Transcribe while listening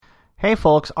Hey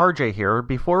folks, RJ here.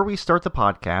 Before we start the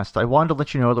podcast, I wanted to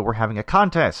let you know that we're having a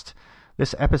contest.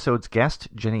 This episode's guest,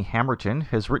 Jenny Hammerton,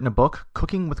 has written a book,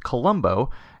 Cooking with Columbo,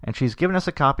 and she's given us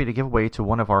a copy to give away to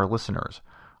one of our listeners.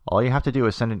 All you have to do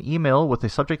is send an email with the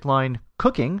subject line,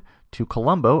 Cooking, to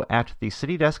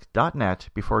columbo@thecitydesk.net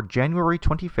before January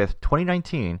 25th,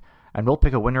 2019, and we'll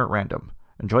pick a winner at random.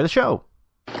 Enjoy the show!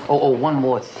 One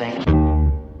more thing.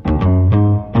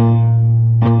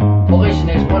 Well, listen,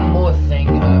 there's one more thing.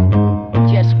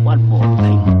 Just one more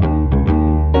thing.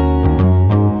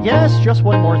 Yes, Just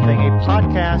One More Thing, a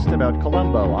podcast about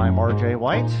Columbo. I'm RJ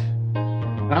White.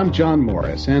 I'm John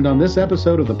Morris, and on this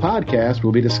episode of the podcast,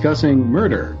 we'll be discussing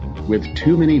Murder with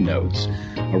Too Many Notes.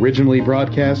 Originally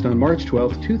broadcast on March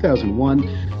 12, 2001,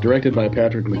 directed by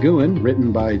Patrick McGoohan,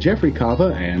 written by Jeffrey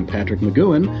Cava and Patrick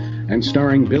McGoohan, and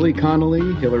starring Billy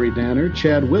Connolly, Hilary Danner,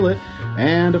 Chad Willett,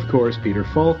 and, of course, Peter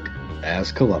Falk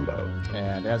as Columbo.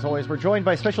 And as always, we're joined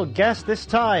by special guest this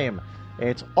time.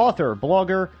 It's author,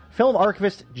 blogger, film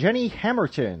archivist Jenny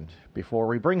Hammerton. Before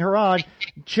we bring her on,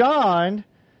 John,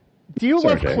 do you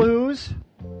love Clues?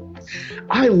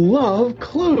 I love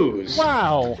Clues.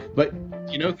 Wow. But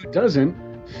you know who doesn't?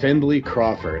 Findlay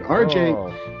Crawford.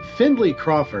 RJ, Findlay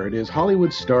Crawford is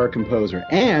Hollywood star-composer,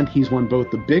 and he's won both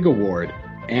the Big Award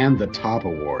and the Top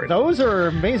Award. Those are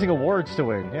amazing awards to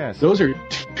win, yes. Those are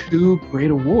two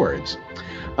great awards.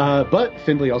 But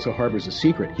Findlay also harbors a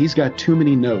secret. He's got too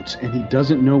many notes, and he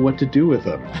doesn't know what to do with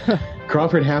them.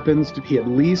 Crawford happens to be at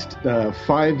least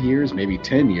 5 years, maybe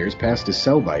 10 years, past his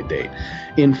sell-by date.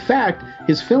 In fact,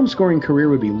 his film scoring career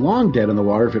would be long dead in the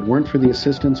water if it weren't for the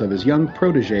assistance of his young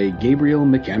protege, Gabriel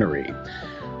McEnery.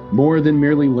 More than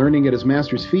merely learning at his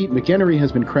master's feet, McEnery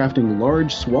has been crafting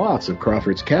large swaths of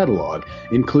Crawford's catalog,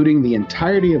 including the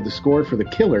entirety of the score for The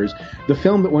Killers, the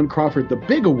film that won Crawford the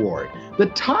Big Award, the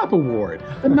Top Award,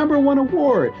 the #1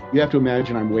 award. You have to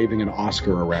imagine I'm waving an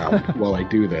Oscar around while I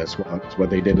do this. Well, that's what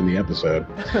they did in the episode.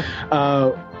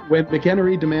 When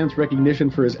McEnery demands recognition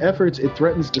for his efforts, it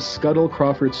threatens to scuttle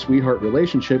Crawford's sweetheart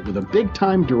relationship with a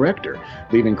big-time director,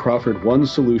 leaving Crawford one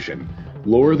solution: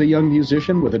 lure the young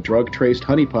musician with a drug-traced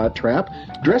honeypot trap,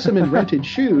 dress him in rented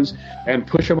shoes, and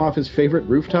push him off his favorite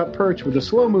rooftop perch with a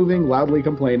slow-moving, loudly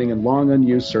complaining, and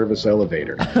long-unused service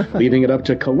elevator, leaving it up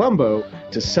to Columbo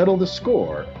to settle the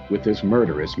score with this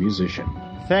murderous musician.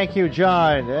 Thank you,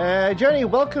 John. Jenny,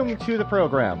 welcome to the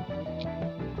program.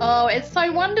 Oh, it's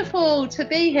so wonderful to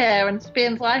be here and to be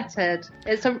invited.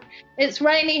 It's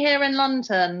rainy here in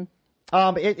London.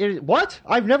 What?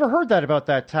 I've never heard that about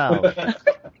that town.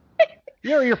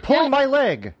 You're pulling my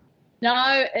leg.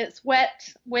 No, it's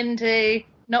wet, windy,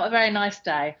 not a very nice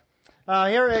day.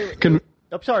 I'm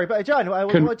sorry, but John,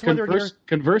 what's weather here?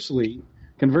 Conversely,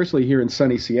 here in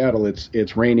sunny Seattle,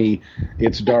 it's rainy,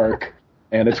 it's dark,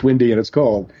 and it's windy and it's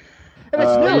cold. And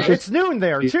it's noon. It's noon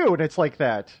there too, and it's like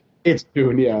that. It's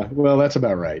noon, yeah. Well, that's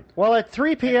about right. Well, at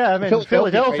 3 p.m. in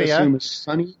Philadelphia, I assume it's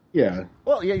sunny. Yeah.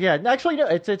 Well, yeah. Actually, no.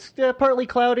 It's partly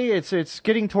cloudy. It's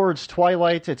getting towards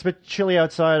twilight. It's a bit chilly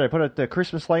outside. I put out the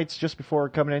Christmas lights just before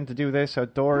coming in to do this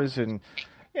outdoors, and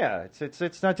yeah,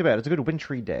 it's not too bad. It's a good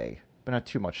wintry day, but not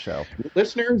too much so.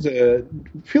 Listeners,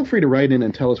 feel free to write in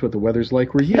and tell us what the weather's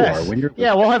like where you are when you're.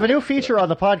 Yeah, we'll have a new feature on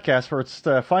the podcast for its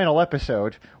final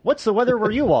episode. What's the weather where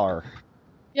you are?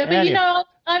 Yeah, but you know,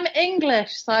 I'm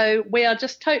English, so we are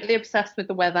just totally obsessed with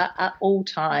the weather at all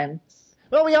times.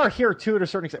 Well, we are here, too, to a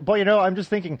certain extent. But, you know, I'm just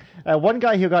thinking, one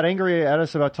guy who got angry at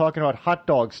us about talking about hot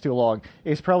dogs too long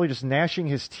is probably just gnashing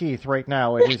his teeth right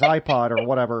now in his iPod or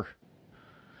whatever.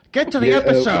 Get to the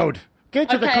episode! Get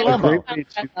to the Columbo!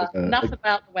 Enough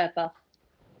about the weather.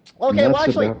 Okay, well,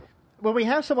 actually, when we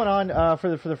have someone on for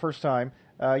the first time,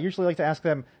 I usually like to ask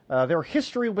them their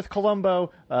history with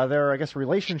Columbo, their, I guess,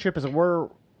 relationship, as it were,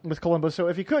 with Columbo. So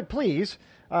if you could, please,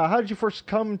 how did you first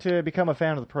come to become a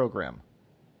fan of the program?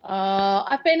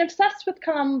 I've been obsessed with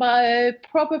Columbo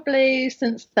probably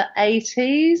since the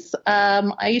 80s.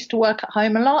 I used to work at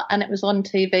home a lot, and it was on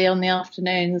TV on the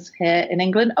afternoons here in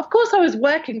England. Of course, I was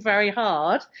working very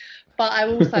hard, but I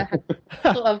also had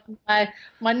sort of my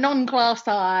non-class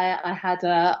eye I had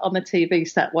on the TV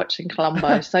set watching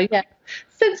Columbo. So, yeah,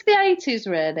 since the 80s,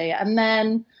 really. And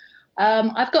then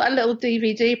I've got a little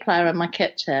DVD player in my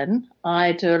kitchen.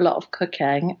 I do a lot of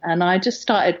cooking, and I just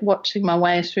started watching my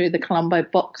way through the Columbo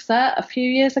box set a few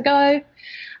years ago.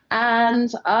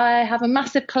 And I have a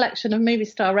massive collection of movie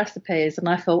star recipes, and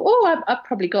I thought, I've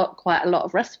probably got quite a lot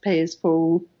of recipes for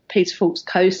all Peter Falk's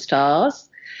co-stars.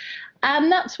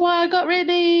 And that's why I got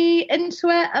really into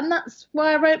it, and that's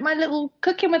why I wrote my little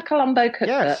Cooking with Columbo cookbook.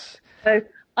 Yes. So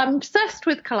I'm obsessed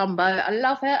with Columbo. I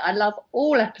love it. I love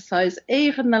all episodes,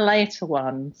 even the later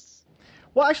ones.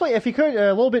 Well, actually, if you could,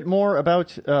 a little bit more about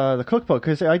the cookbook,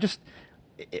 because I just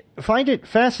find it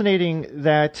fascinating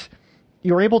that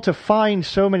you're able to find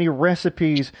so many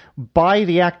recipes by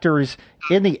the actors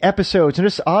in the episodes. And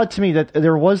it's odd to me that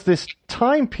there was this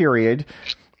time period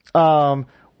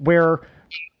where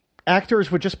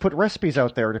actors would just put recipes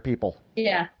out there to people.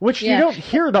 Yeah. Which you don't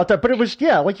hear about that, but it was,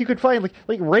 like you could find,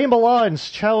 like Ray Milan's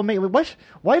chow mein. What?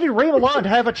 Why did Ray Milan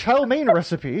have a chow mein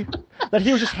recipe that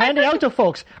he was just handing out to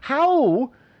folks?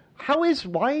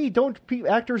 Why don't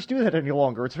actors do that any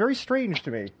longer? It's very strange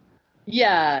to me.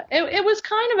 Yeah, it was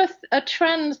kind of a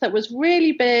trend that was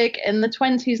really big in the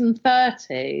 20s and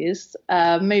 30s.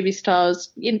 Movie stars,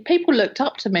 people looked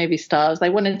up to movie stars. They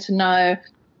wanted to know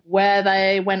where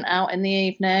they went out in the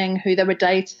evening, who they were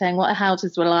dating, what their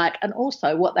houses were like, and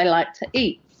also what they liked to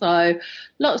eat. So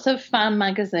lots of fan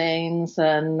magazines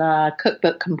and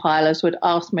cookbook compilers would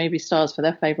ask movie stars for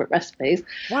their favourite recipes.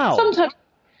 Wow. Sometimes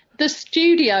the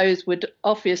studios would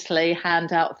obviously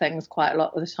hand out things quite a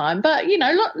lot of the time, but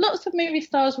lots of movie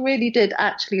stars really did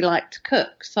actually like to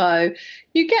cook. So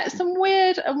you get some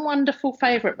weird and wonderful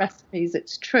favourite recipes,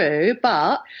 it's true,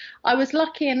 but I was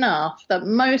lucky enough that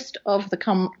most of the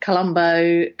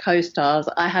Columbo co-stars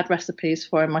I had recipes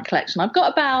for in my collection. I've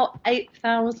got about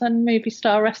 8,000 movie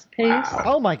star recipes. Wow.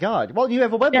 Oh my God! Well, you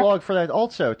have a weblog for that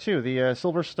also too. The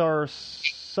Silver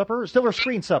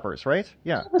Screen Suppers, right?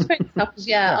 Yeah. Silver Screen Suppers,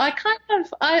 yeah.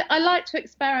 I like to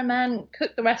experiment,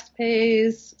 cook the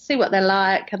recipes, see what they're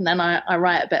like, and then I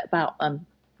write a bit about them.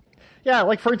 Yeah,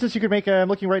 like for instance, you could make. I'm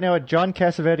looking right now at John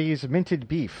Cassavetes minted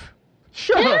beef.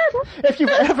 Sure. Yeah. If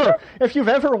you've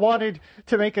ever wanted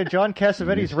to make a John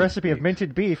Cassavetes recipe of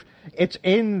minted beef, it's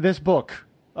in this book.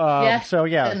 Yes. So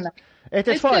yeah,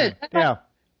 it's fun. Good. Yeah.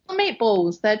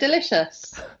 Meatballs, they're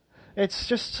delicious. It's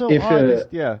just so odd.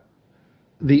 Yeah.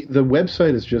 The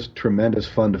website is just tremendous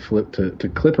fun to flip to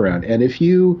clip around, and if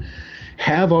you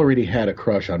have already had a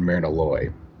crush on Myrna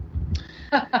Loy,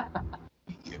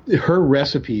 her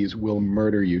recipes will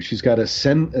murder you. She's got a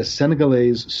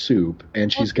Senegalese soup,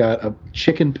 and she's got a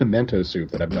chicken pimento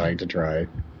soup that I'm dying to try.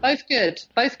 Both good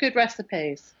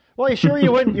recipes. Well, you sure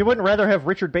you wouldn't rather have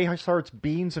Richard Basart's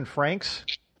beans and franks?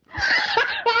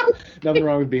 Nothing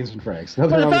wrong with beans and franks.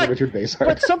 Nothing wrong with Richard Basart.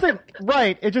 But something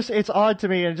right. It's odd to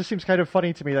me, and it just seems kind of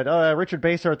funny to me that Richard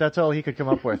Basart, that's all he could come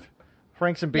up with.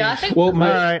 Franks and beans. Yeah, I think all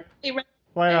right.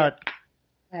 Why not?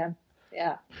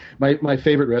 Yeah. My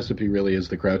favorite recipe really is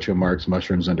the Groucho Marx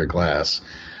mushrooms under glass,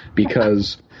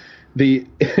 because his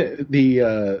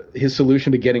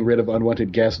solution to getting rid of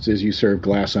unwanted guests is you serve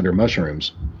glass under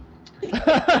mushrooms.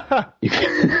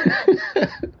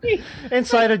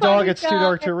 Inside a dog, it's too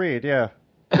dark to read. Yeah.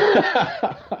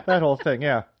 That whole thing,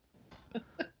 yeah.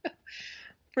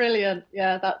 Brilliant.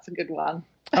 Yeah, that's a good one.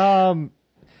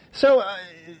 So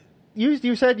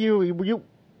you said you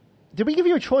did we give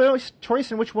you a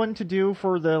choice in which one to do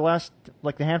for the last,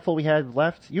 like the handful we had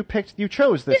left? You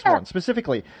chose this one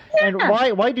specifically. Yeah.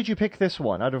 And why did you pick this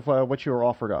one out of what you were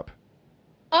offered up?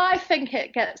 I think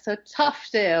it gets a tough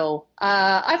deal.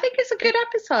 I think it's a good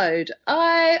episode.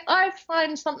 I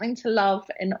find something to love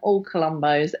in all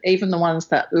Columbos, even the ones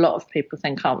that a lot of people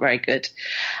think aren't very good.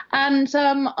 And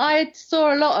I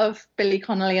saw a lot of Billy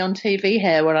Connolly on TV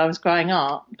here when I was growing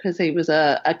up, because he was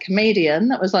a comedian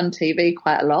that was on TV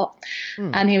quite a lot.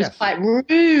 And he was quite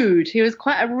rude. He was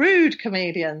quite a rude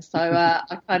comedian. So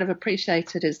I kind of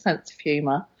appreciated his sense of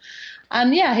humour.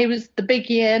 And yeah, he was the big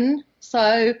yin.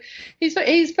 So he's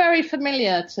very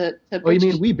familiar to Oh, you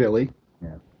mean Wee Billy?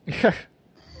 Yeah.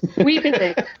 Wee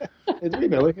Billy. It's Wee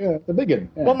Billy, yeah, the big one.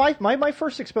 Yeah. Well, my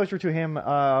first exposure to him,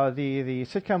 the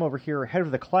sitcom over here, Head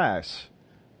of the Class,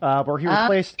 where he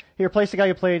replaced the guy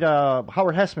who played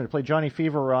Howard Hessman, who played Johnny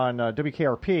Fever on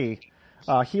WKRP.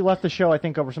 He left the show, I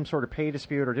think, over some sort of pay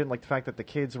dispute, or didn't like the fact that the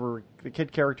kid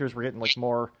characters were getting like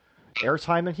more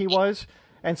airtime than he was.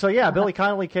 And so, yeah, Billy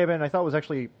Connolly came in, and I thought was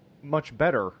actually much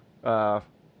better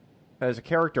as a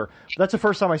character. But that's the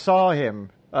first time I saw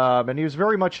him, and he was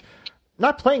very much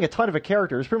not playing a ton of a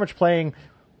character. He was pretty much playing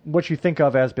what you think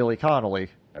of as Billy Connolly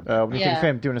when you think of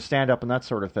him doing a stand-up and that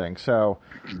sort of thing. So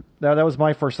that was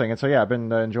my first thing. And so, yeah, I've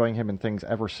been enjoying him and things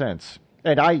ever since.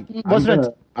 And I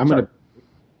wasn't... Oh,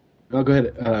 go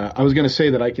ahead. I was going to say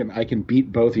that I can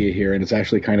beat both of you here, and it's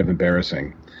actually kind of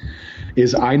embarrassing.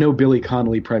 I know Billy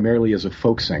Connolly primarily as a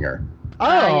folk singer.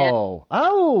 I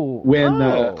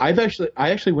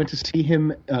actually went to see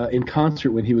him in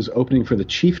concert when he was opening for the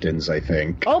Chieftains, I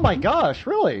think. Oh my gosh,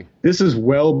 really? This is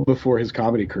well before his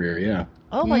comedy career, yeah.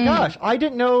 Oh my gosh, I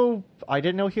didn't know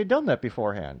he had done that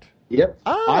beforehand. Yep.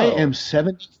 Oh. I am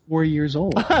 74 years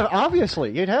old.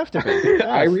 Obviously, you'd have to be. Yes.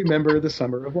 I remember the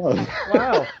Summer of Love.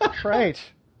 Wow, great.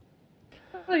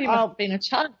 Well, you must have been a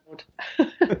child.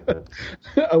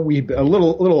 a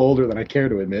little older than I care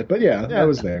to admit, but yeah, I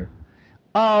was there.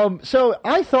 So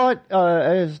I thought,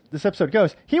 as this episode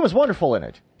goes, he was wonderful in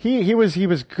it. He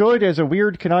was good as a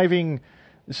weird, conniving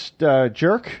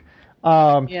jerk.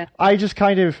 I just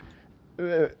kind of,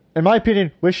 in my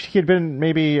opinion, wished he had been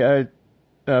maybe a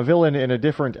villain in a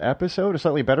different episode, a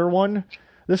slightly better one.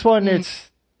 This one, I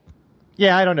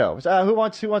don't know. Who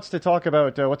wants to talk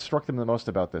about what struck them the most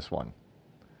about this one?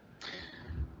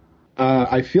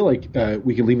 I feel like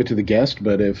we can leave it to the guest,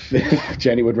 but if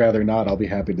Jenny would rather not, I'll be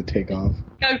happy to take off.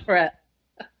 Go for it.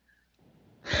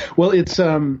 Well, it's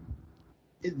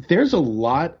there's a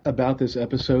lot about this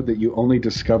episode that you only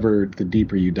discover the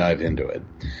deeper you dive into it.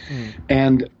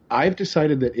 And I've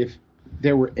decided that if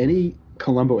there were any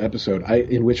Columbo episode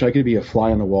in which I could be a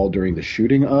fly on the wall during the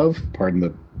shooting of, pardon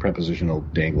the prepositional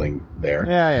dangling there,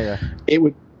 it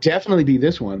would definitely be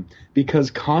this one, because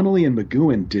Connolly and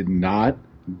McGoohan did not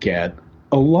get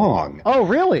along. Oh,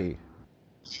 really?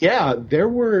 Yeah, there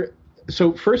were...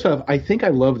 So, first off, I think I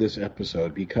love this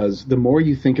episode because the more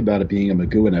you think about it being a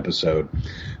McGoohan episode,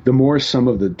 the more some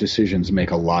of the decisions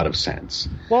make a lot of sense.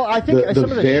 Well, I think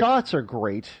some of the shots are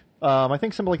great. I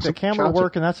think some of the camera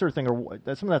work and that sort of thing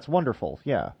some of that's wonderful.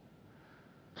 Yeah.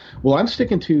 Well, I'm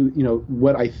sticking to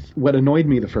what annoyed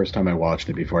me the first time I watched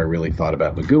it before I really thought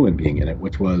about McGoohan being in it,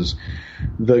 which was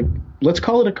let's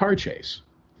call it a car chase.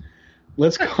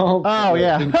 Let's call. Oh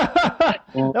yeah, that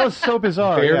was so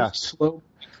bizarre. Very slow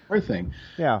car thing.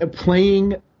 Yeah,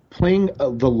 playing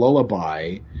the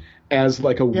lullaby as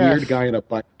like a weird guy in a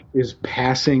bike is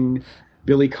passing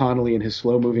Billy Connolly in his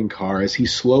slow-moving car as he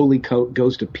slowly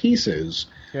goes to pieces.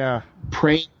 Yeah,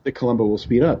 praying that Columbo will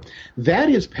speed up. That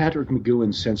is Patrick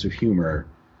McGoohan's sense of humor,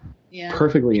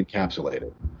 perfectly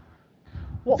encapsulated.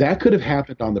 Well, that could have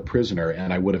happened on The Prisoner,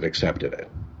 and I would have accepted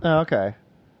it. Oh, okay.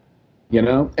 You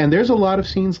know, and there's a lot of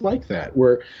scenes like that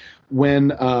where when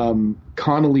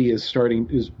Connolly is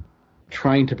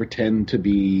trying to pretend to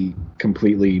be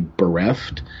completely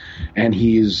bereft, and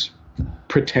he's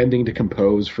pretending to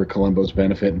compose for Columbo's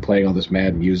benefit and playing all this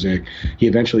mad music. He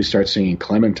eventually starts singing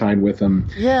Clementine with him.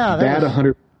 Yeah, that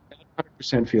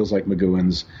 100% feels like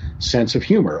McGoohan's sense of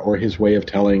humor, or his way of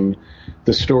telling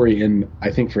the story in,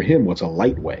 I think for him, what's a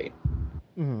light way.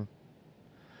 Mm-hmm.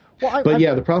 Well,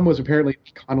 the problem was apparently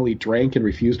Connolly drank and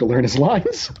refused to learn his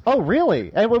lines. Oh,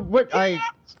 really? And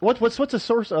what's the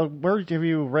source of, where have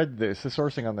you read this? The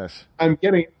sourcing on this? I'm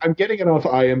getting it off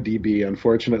IMDb,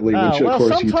 unfortunately. Which of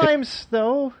course sometimes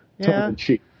though, you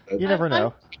never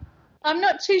know. I'm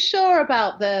not too sure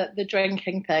about the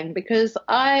drinking thing because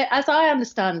as I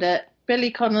understand it,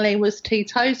 Billy Connolly was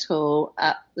teetotal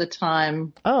at the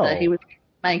time that he was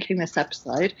making this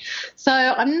episode. So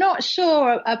I'm not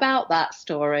sure about that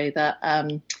story that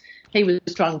he was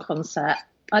drunk on set.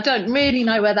 I don't really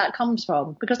know where that comes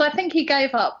from because I think he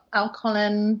gave up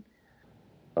alcohol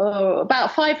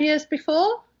about 5 years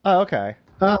before. Oh, okay.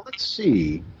 Let's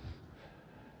see.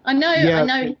 I know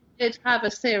he did have a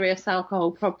serious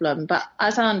alcohol problem, but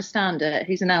as I understand it,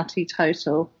 he's now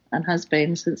teetotal and has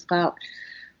been since about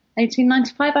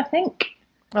 1895, I think.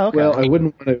 Oh, okay. Well, I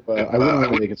wouldn't want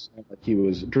to make it sound like he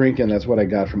was drinking. That's what I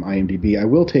got from IMDb. I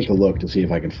will take a look to see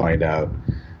if I can find out.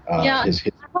 I've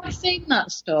seen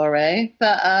that story,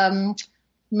 but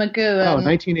McGoohan.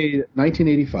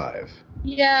 1985.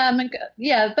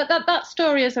 Yeah, but that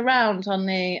story is around on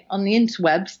the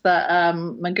interwebs that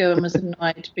McGoohan was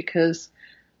annoyed because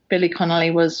Billy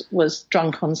Connolly was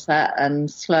drunk on set and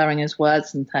slurring his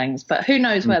words and things. But who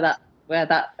knows where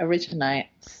that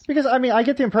originates? Because I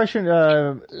get the impression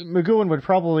McGoohan would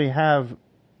probably have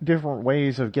different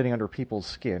ways of getting under people's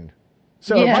skin.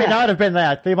 So it might not have been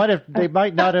that. They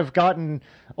might not have gotten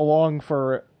along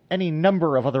for any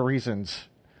number of other reasons.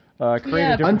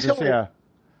 Creative differences.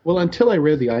 Until I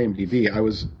read the IMDb, I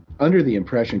was under the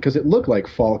impression, because it looked like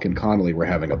Falk and Connolly were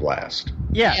having a blast.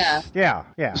 Yes.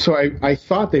 Yeah. So I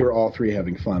thought they were all three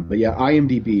having fun. But yeah,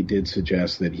 IMDb did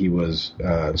suggest that he was,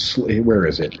 where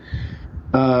is it?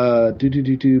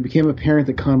 Became apparent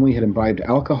that Connolly had imbibed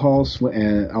alcohol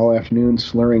all afternoon,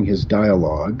 slurring his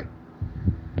dialogue.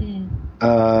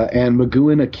 And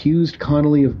McGoohan accused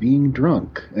Connolly of being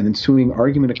drunk. An ensuing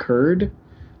argument occurred,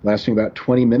 lasting about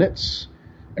 20 minutes.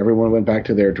 Everyone went back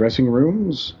to their dressing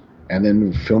rooms, and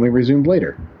then filming resumed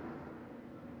later.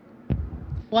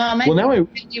 Well, maybe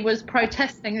he was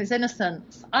protesting his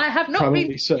innocence. I have not probably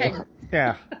been so.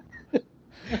 Yeah.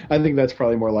 I think that's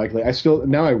probably more likely.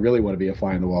 Now I really want to be a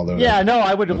fly on the wall, though. Yeah, no,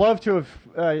 I would love to have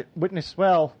witnessed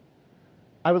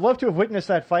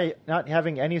that fight, not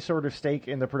having any sort of stake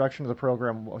in the production of the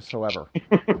program whatsoever.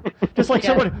 Just like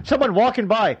someone walking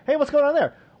by, hey, what's going on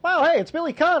there? wow, hey, it's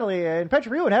Billy Connolly and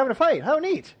Patrick Ewing having a fight. How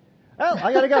neat. Well,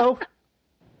 I gotta go.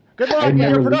 Good luck in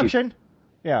your production.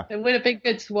 Yeah. It would have been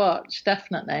good to watch,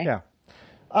 definitely. Yeah.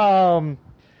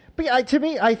 But yeah, to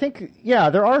me, I think,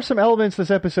 there are some elements this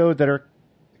episode that are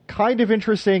kind of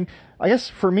interesting. I guess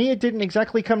for me, it didn't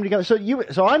exactly come together. So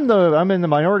I'm in the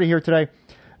minority here today.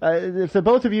 If the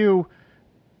both of you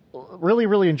really,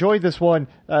 really enjoyed this one,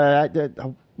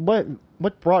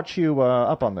 what brought you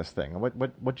up on this thing?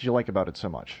 What did you like about it so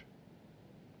much?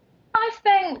 I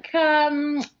think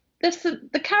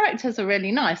the characters are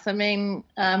really nice. I mean,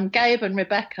 Gabe and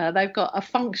Rebecca, they've got a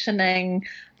functioning,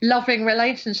 loving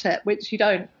relationship, which you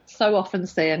don't so often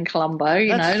see in Columbo.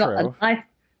 That's true. A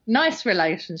nice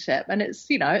relationship, and it's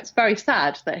very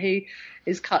sad that he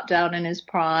is cut down in his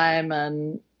prime,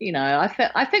 and I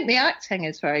think the acting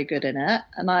is very good in it,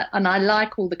 and I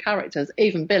like all the characters,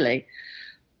 even Billy.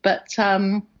 But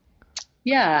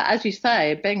as you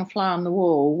say, being a fly on the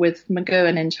wall with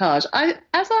McGowan in charge.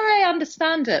 As I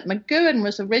understand it, McGowan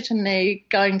was originally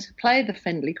going to play the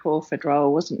Findlay Crawford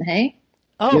role, wasn't he?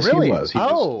 Oh, yes, really? He was. He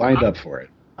was lined up for it.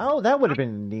 Oh, that would have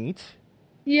been neat.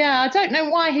 Yeah, I don't know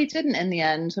why he didn't in the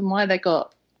end and why they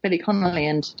got Billy Connolly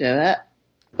in to do it.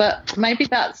 But maybe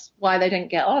that's why they didn't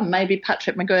get on. Maybe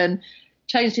Patrick McGowan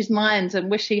changed his mind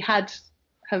and wish he have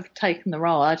taken the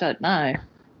role. I don't know.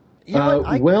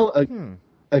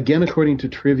 Again, according to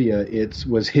trivia, it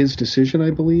was his decision,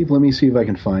 I believe. Let me see if I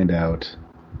can find out.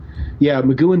 Yeah,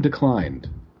 McGowan declined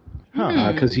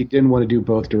because he didn't want to do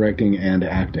both directing and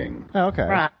acting. Oh,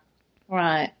 okay.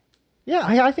 Right. Yeah,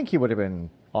 I think he would have been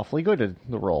awfully good at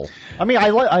the role. I mean, I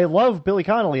love Billy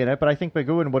Connolly in it, but I think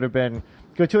McGowan would have been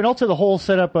good too. And also the whole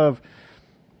setup of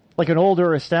like an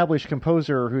older established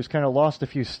composer who's kind of lost a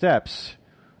few steps.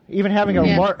 Even having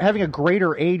having a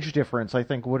greater age difference, I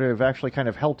think, would have actually kind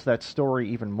of helped that story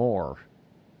even more.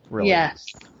 Really. Yes.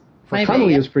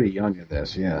 Connolly is pretty young in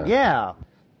this, yeah. Yeah.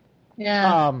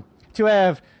 Yeah. To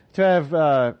have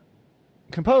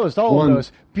composed all of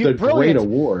those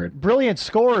brilliant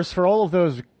scores for all of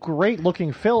those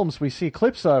great-looking films we see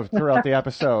clips of throughout the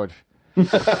episode.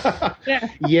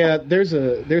 Yeah, there's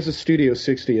a Studio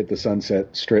 60 at the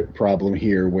Sunset Strip problem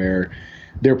here where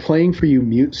they're playing for you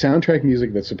soundtrack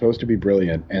music that's supposed to be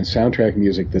brilliant and soundtrack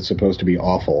music that's supposed to be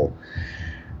awful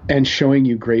and showing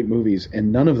you great movies,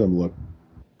 and none of them look...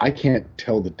 I can't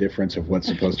tell the difference of what's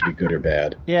supposed to be good or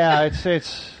bad. Yeah,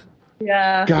 it's...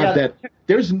 Yeah. God,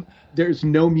 there's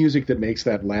no music that makes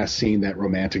that last scene, that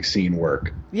romantic scene,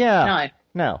 work. Yeah.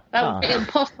 No. That would be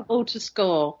impossible to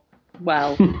score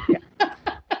well.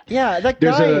 Yeah, that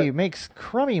guy makes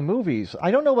crummy movies. I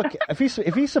don't know if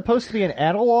he's supposed to be an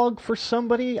analog for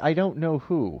somebody. I don't know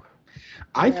who.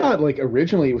 I thought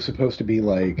originally it was supposed to be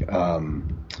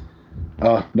Brian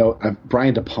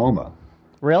De Palma.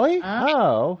 Really?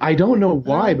 Oh. I don't know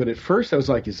why, but at first I was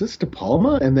like, is this De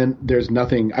Palma? And then there's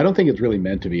nothing. I don't think it's really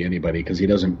meant to be anybody because he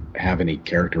doesn't have any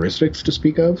characteristics to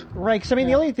speak of. Right. Because I mean,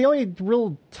 the only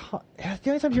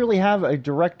time you really have a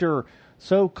director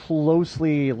so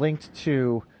closely linked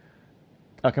to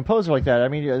a composer like that. I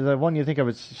mean, the one you think of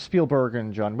is Spielberg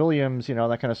and John Williams,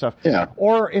 that kind of stuff. Yeah.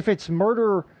 Or if it's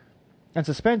murder and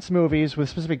suspense movies with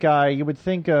a specific guy, you would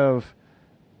think of,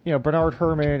 Bernard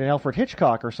Herrmann and Alfred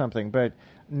Hitchcock or something, but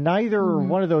neither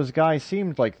one of those guys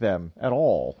seemed like them at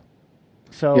all.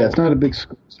 So yeah, it's not a big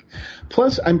school.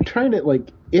 Plus, I'm trying to,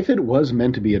 if it was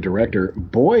meant to be a director,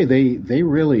 boy, they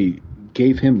really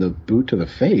gave him the boot to the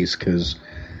face, because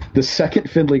the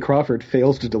second Findlay Crawford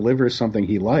fails to deliver something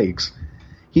he likes,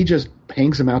 he just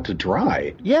hangs him out to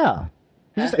dry. Yeah.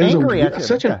 He's angry at him.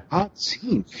 Such an odd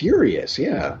scene. Furious,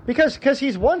 yeah. Because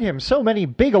he's won him so many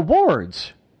big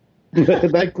awards.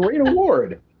 That great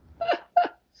award.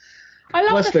 I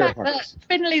love the fact that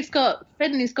Findlay's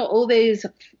got all these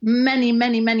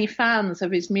many fans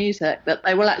of his music that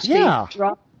they will actually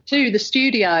drop to the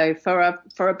studio for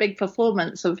a big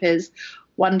performance of his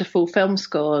wonderful film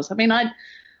scores. I mean, I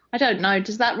don't know.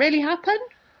 Does that really happen?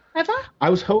 Ever? I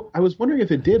was wondering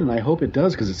if it did, and I hope it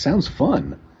does because it sounds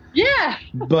fun. Yeah,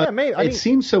 but it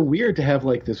seems so weird to have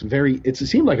this it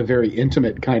seemed like a very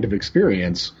intimate kind of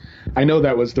experience. I know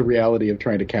that was the reality of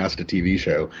trying to cast a TV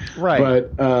show, right?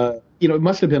 But it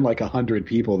must have been 100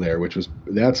 people there,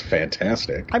 that's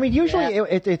fantastic. I mean, usually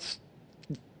it's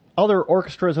other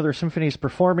orchestras, other symphonies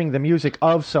performing the music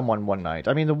of someone one night.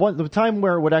 I mean, the time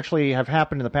where it would actually have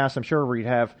happened in the past, I'm sure we'd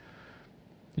have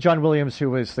John Williams,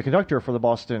 who was the conductor for the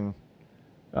Boston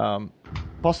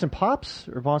Pops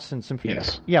or Boston Symphony?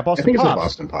 Yes. Yeah, Boston I think Pops. It's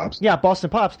Boston Pops. Yeah, Boston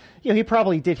Pops. He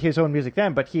probably did his own music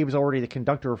then, but he was already the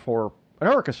conductor for an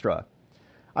orchestra.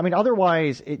 I mean,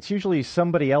 otherwise, it's usually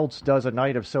somebody else does a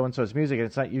night of so-and-so's music, and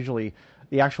it's not usually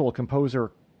the actual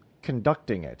composer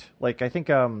conducting it. Like I think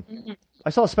I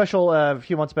saw a special a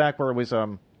few months back where it was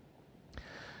Danny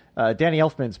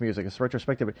Elfman's music. It's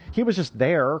retrospective. But he was just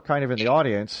there, kind of in the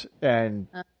audience, and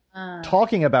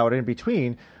talking about it in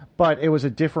between. But it was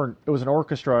it was an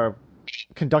orchestra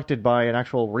conducted by an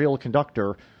actual real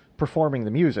conductor performing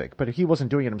the music. But he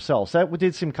wasn't doing it himself. So that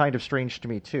did seem kind of strange to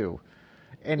me too.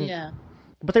 And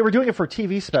but they were doing it for a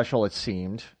TV special, it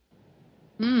seemed.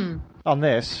 On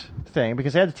this thing,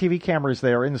 because they had the TV cameras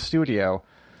there in the studio.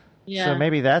 Yeah. So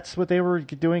maybe that's what they were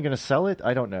doing, going to sell it?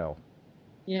 I don't know.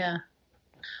 Yeah.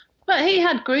 But he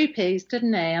had groupies,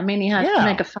 didn't he? I mean, he had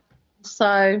mega fans.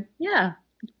 So, yeah,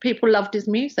 people loved his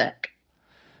music.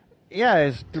 Yeah,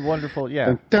 it's wonderful,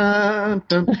 yeah. Dun,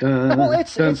 dun, dun, dun, well,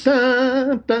 it's... Dun,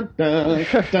 dun, dun, dun,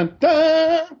 dun,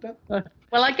 dun, dun.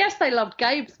 Well, I guess they loved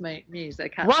Gabe's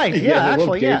music. Actually. Right, yeah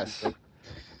actually, yes.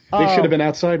 They should have been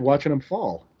outside watching him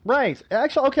fall. Right.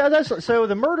 Actually, okay, so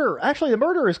the murder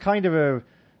is kind of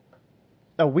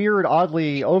a weird,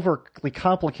 oddly, overly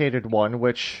complicated one,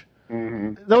 which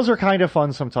those are kind of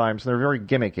fun sometimes. They're very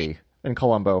gimmicky in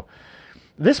Columbo.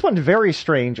 This one's very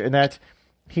strange in that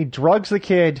he drugs the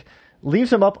kid,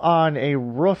 leaves him up on a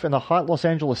roof in the hot Los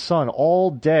Angeles sun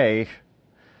all day,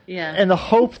 in the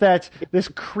hope that this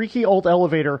creaky old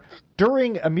elevator,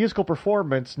 during a musical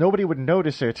performance, nobody would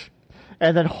notice it,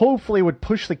 and then hopefully would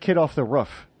push the kid off the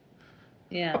roof.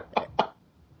 Yeah.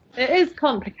 It is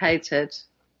complicated.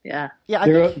 Yeah. Yeah.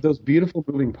 There are those beautiful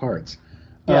moving parts.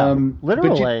 Yeah,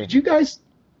 literally.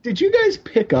 Did you guys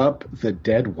pick up the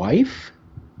dead wife?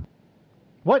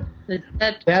 What?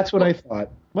 That's what I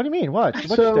thought. What do you mean? What?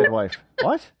 What's dead wife?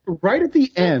 What? Right at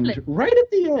the end of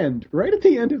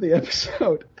the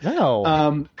episode.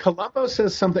 No. Columbo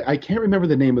says something. I can't remember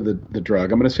the name of the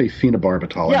drug. I'm going to say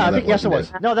phenobarbital. Yeah, I think, yes, it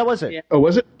was. No, that was it. Yeah. Oh,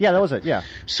 was it? Yeah, that was it. Yeah.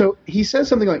 So he says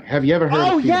something like, "Have you ever heard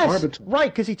of phenobarbital?" Yes,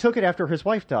 right, because he took it after his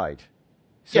wife died.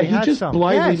 So he just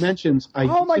blithely mentions, "I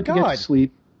used to get to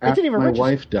sleep after my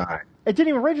wife died." It didn't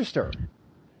even register.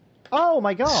 Oh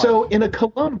my God! So in a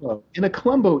Columbo,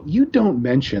 you don't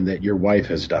mention that your wife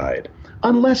has died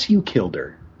unless you killed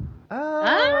her.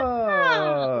 Oh,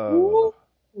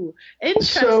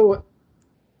 interesting. So,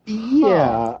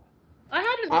 yeah, I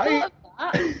hadn't thought of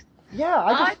that.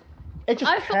 Yeah, it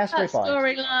just passed right by.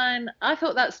 I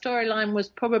thought that storyline was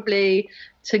probably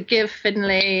to give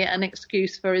Finley an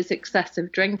excuse for his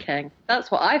excessive drinking.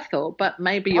 That's what I thought, but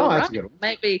maybe you're right.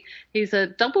 Maybe he's a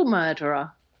double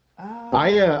murderer.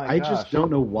 I just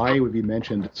don't know why it would be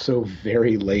mentioned so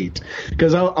very late.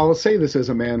 Because I'll say this as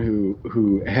a man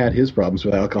who had his problems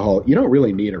with alcohol. You don't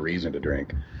really need a reason to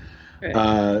drink.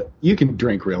 Right. You can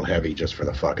drink real heavy just for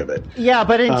the fuck of it. Yeah,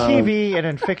 but in TV and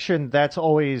in fiction, that's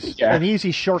always an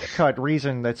easy shortcut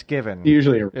reason that's given.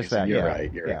 Usually a reason. You're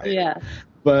right. Yeah.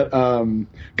 But,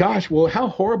 gosh, well, how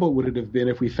horrible would it have been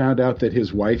if we found out that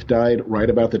his wife died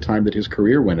right about the time that his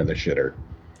career went in the shitter?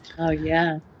 Oh,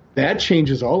 yeah. That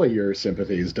changes all of your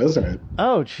sympathies, doesn't it?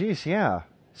 Oh, jeez, yeah.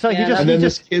 So he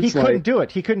couldn't do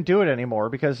it. He couldn't do it anymore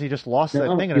because he just lost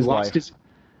that thing in his life.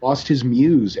 Lost his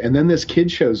muse, and then this kid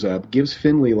shows up, gives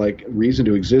Finley reason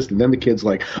to exist, and then the kid's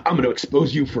like, "I'm going to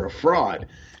expose you for a fraud."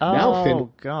 Oh, now Finley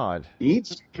God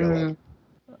needs to kill him.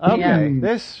 Okay,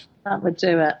 that would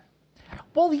do it.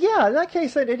 Well, yeah, in that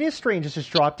case, then it is strange. It's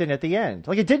just dropped in at the end.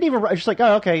 Like it didn't even. It's just like,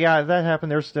 oh, okay, yeah, that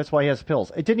happened. That's why he has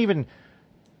pills. It didn't even.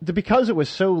 Because it was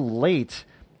so late,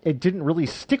 it didn't really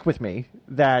stick with me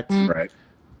that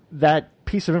that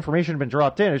piece of information had been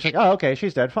dropped in. It's like, oh, okay,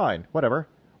 she's dead, fine, whatever.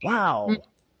 Wow.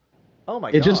 Oh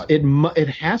my God. It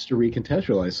has to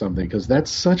recontextualize something because that's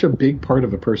such a big part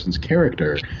of a person's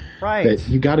character. Right. That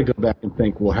you got to go back and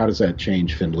think, well, how does that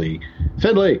change Finley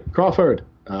Crawford?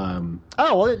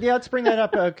 Let's bring that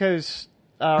up because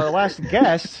our last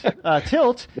guest,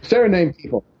 Tilt. Serenade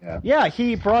people. Yeah,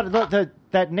 he brought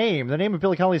that name. The name of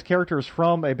Billy Connolly's character is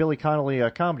from a Billy Connolly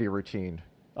comedy routine.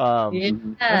 I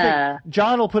think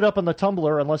John will put up on the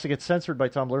Tumblr unless it gets censored by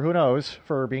Tumblr. Who knows?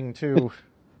 For being too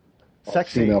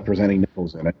sexy. Female presenting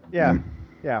nipples in it. Yeah.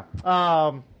 Yeah.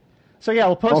 So yeah,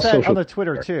 we'll post that on the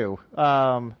Twitter too.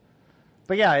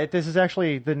 But yeah, this is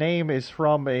actually, the name is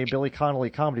from a Billy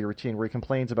Connolly comedy routine where he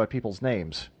complains about people's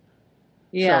names.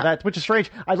 Yeah. So which is strange.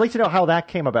 I'd like to know how that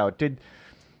came about. Did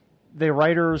the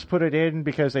writers put it in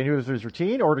because they knew it was his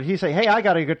routine, or did he say, "Hey, I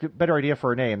got a better idea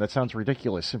for a name that sounds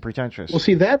ridiculous and pretentious"? Well,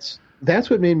 see, that's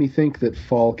what made me think that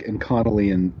Falk and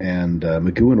Connolly and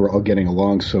McGowan were all getting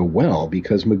along so well,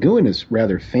 because McGowan is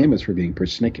rather famous for being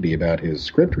persnickety about his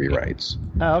script rewrites.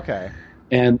 Oh, okay.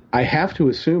 And I have to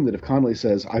assume that if Connolly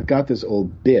says, "I've got this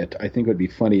old bit, I think it would be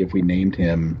funny if we named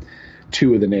him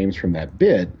two of the names from that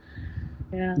bit,"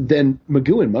 then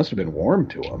McGowan must have been warm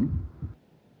to him.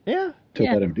 Yeah. to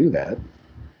let him do that.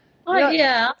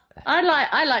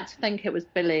 I like to think it was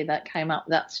Billy that came up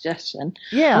with that suggestion.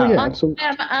 Yeah. Oh, yeah, I absolutely.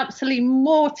 am absolutely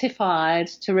mortified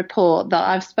to report that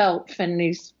I've spelt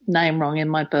Finley's name wrong in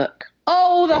my book.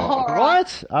 Oh, the horror.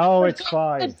 What? Oh, it's The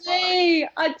fine. D.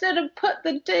 I didn't put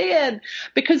the D in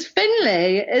because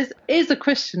Finley is a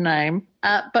Christian name,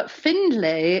 but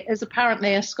Findlay is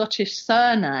apparently a Scottish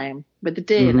surname with a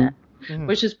D in it,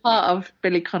 which is part of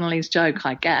Billy Connolly's joke,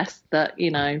 I guess, that,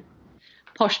 you know,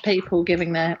 posh people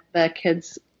giving their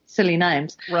kids silly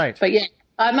names. Right. But yeah,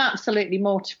 I'm absolutely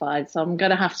mortified, so I'm going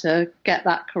to have to get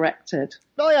that corrected.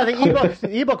 Oh yeah,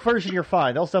 the ebook version you're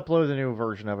fine. They'll just upload the new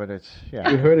version of it. It's You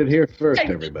heard it here first,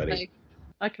 everybody.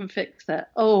 I can fix it.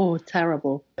 Oh,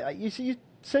 terrible. You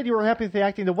said you were happy with the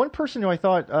acting. The one person who I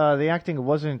thought the acting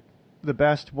wasn't the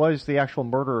best was the actual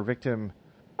murderer victim.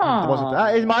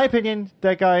 Aww. In my opinion,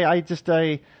 that guy, I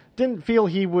didn't feel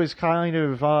he was kind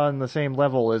of on the same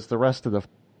level as the rest of the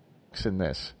in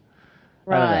this.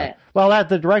 Right. Well,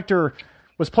 the director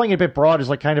was playing it a bit broad as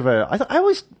like kind of I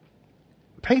always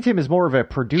pegged him as more of a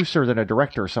producer than a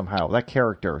director somehow, that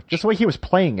character. Just the way he was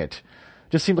playing it.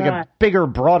 Just seemed like a bigger,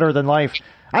 broader than life,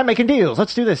 I'm making deals,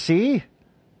 let's do this, see?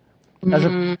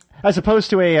 As opposed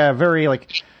to a very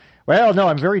like, well, no,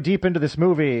 I'm very deep into this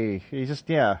movie. He just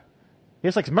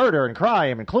likes murder and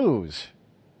crime and clues.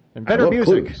 And better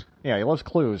music. Clues. Yeah, he loves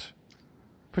clues.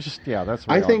 Which is, that's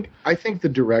what I think the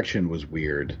direction was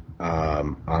weird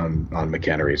on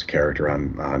McHenry's character,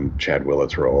 on Chad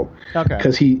Willett's role. Okay.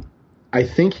 Because I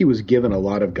think he was given a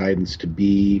lot of guidance to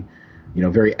be,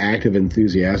 very active and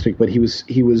enthusiastic, but he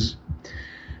was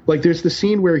like, there's the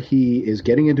scene where he is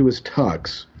getting into his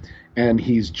tux and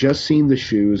he's just seen the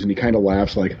shoes and he kind of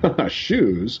laughs like, haha,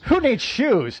 shoes? Who needs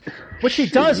shoes? Which he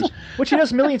does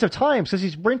millions of times because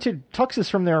he's rented tuxes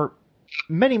from there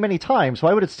many, many times.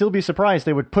 Why would it still be surprised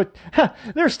they would put,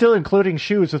 they're still including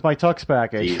shoes with my tux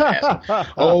package.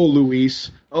 Oh,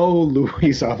 Luis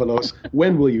Avalos,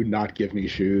 when will you not give me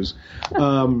shoes?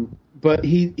 But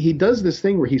he does this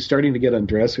thing where he's starting to get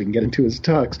undressed so he can get into his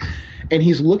tux, and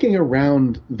he's looking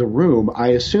around the room, I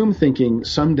assume thinking,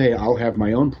 someday I'll have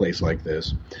my own place like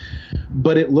this.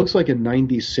 But it looks like a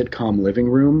 90s sitcom living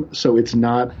room, so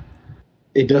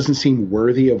it doesn't seem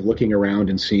worthy of looking around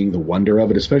and seeing the wonder of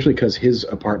it, especially because his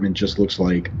apartment just looks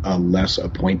like a less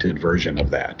appointed version of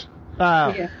that.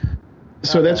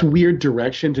 So that's weird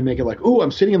direction to make it like, ooh,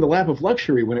 I'm sitting in the lap of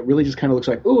luxury, when it really just kind of looks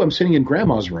like, ooh, I'm sitting in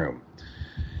grandma's room.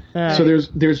 So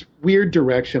there's weird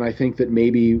direction, I think, that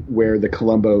maybe where the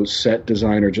Columbo set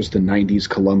design or just the 90s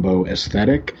Columbo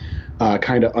aesthetic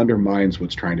kind of undermines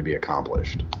what's trying to be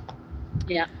accomplished.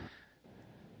 Yeah.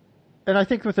 And I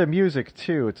think with the music,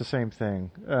 too, it's the same thing.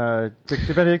 The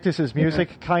Benedictus'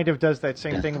 music kind of does that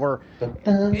same thing where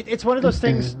it's one of those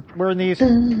things where in these,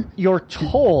 you're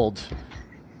told...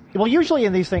 Well, usually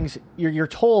in these things, you're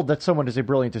told that someone is a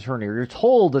brilliant attorney, or you're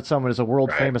told that someone is a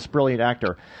world-famous brilliant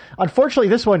actor. Unfortunately,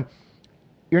 this one,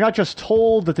 you're not just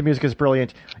told that the music is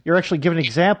brilliant, you're actually given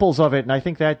examples of it, and I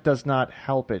think that does not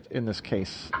help it in this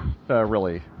case,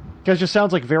 really. Because it just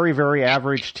sounds like very, very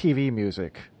average TV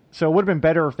music. So it would have been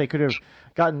better if they could have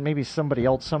gotten maybe somebody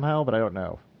else somehow, but I don't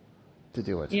know, to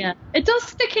do it. Yeah. It does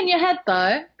stick in your head,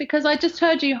 though, because I just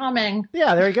heard you humming.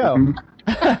 Yeah, there you go.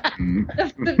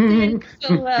 the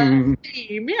actual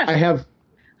theme, yeah.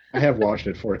 I have watched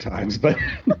it 4 times, but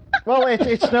well,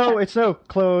 it's no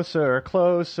closer,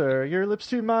 closer, your lips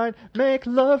to mine, make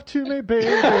love to me, baby,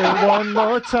 one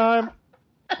more time.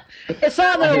 It's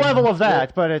on the level of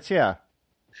that, but it's no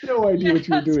idea what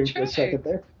you were doing for a second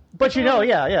there. But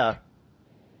yeah.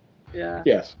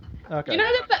 Yes. Okay.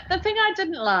 The thing I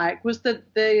didn't like was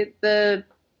the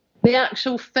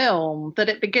actual film that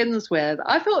it begins with.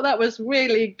 I thought that was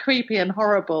really creepy and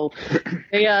horrible.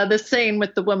 The scene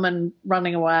with the woman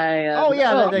running away.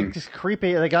 Just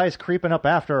creepy. The guy's creeping up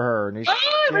after her, and he's.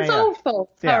 Oh, it was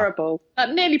awful, terrible.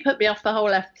 That nearly put me off the whole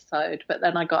episode, but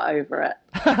then I got over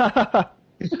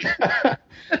it.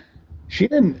 She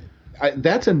didn't.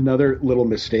 That's another little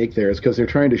mistake there, is because they're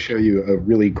trying to show you a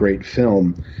really great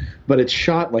film, but it's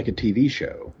shot like a TV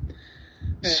show.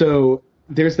 Okay. So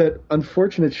there's that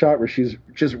unfortunate shot where she's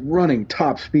just running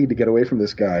top speed to get away from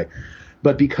this guy.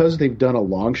 But because they've done a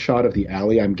long shot of the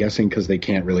alley, I'm guessing because they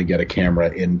can't really get a camera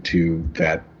into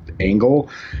that angle.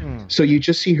 So you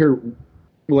just see her,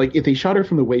 like, if they shot her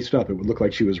from the waist up, it would look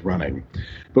like she was running.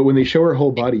 But when they show her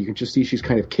whole body, you can just see she's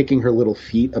kind of kicking her little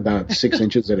feet about 6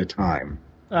 inches at a time.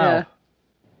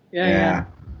 Yeah.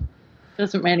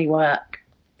 Doesn't really work.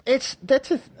 You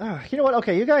know what?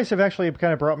 Okay, you guys have actually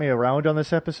kind of brought me around on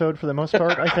this episode for the most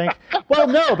part, I think. Well,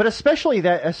 no, but especially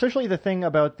the thing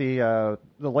about the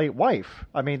late wife.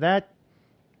 I mean, that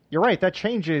you're right. That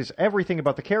changes everything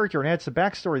about the character and adds some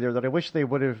backstory there that I wish they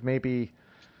would have maybe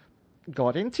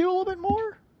got into a little bit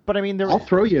more. But I mean, I'll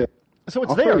throw you. So it's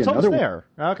I'll there. throw you It's almost another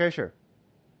there. Okay, sure.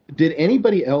 Did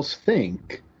anybody else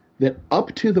think that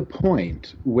up to the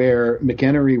point where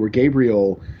where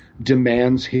Gabriel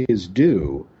demands his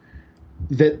due,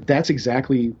 that's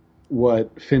exactly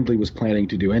what Findlay was planning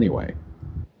to do anyway?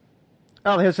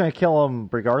 Oh, he was going to kill him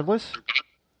regardless?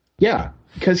 Yeah,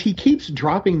 because he keeps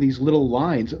dropping these little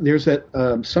lines. There's that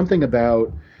something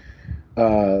about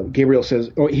Gabriel says,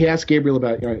 or he asks Gabriel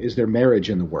about, is there marriage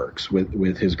in the works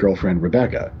with his girlfriend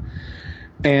Rebecca?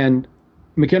 And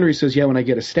McHenry says, yeah, when I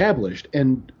get established.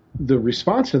 And the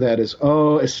response to that is,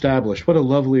 oh, established. What a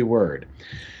lovely word.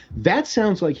 That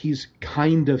sounds like he's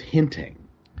kind of hinting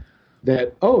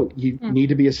that, oh, you need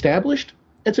to be established?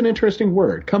 It's an interesting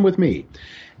word. Come with me.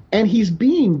 And he's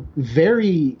being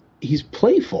he's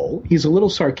playful. He's a little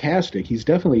sarcastic. He's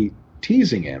definitely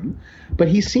teasing him. But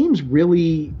he seems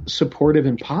really supportive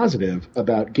and positive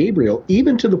about Gabriel,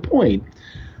 even to the point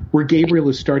where Gabriel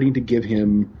is starting to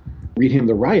read him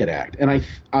the riot act. And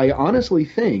I honestly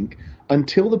think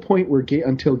until the point where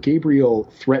until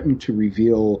Gabriel threatened to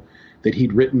reveal that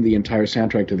he'd written the entire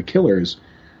soundtrack to The Killers,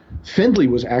 Findlay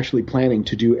was actually planning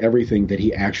to do everything that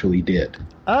he actually did.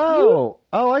 Oh,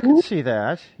 I can see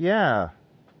that. Yeah.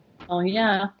 Oh,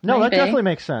 yeah. No, maybe. that definitely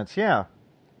makes sense. Yeah.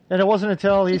 And it wasn't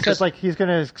until he said, like, he's going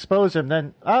to expose him,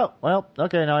 then, oh, well,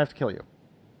 okay, now I have to kill you.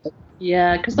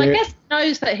 Yeah, because I guess he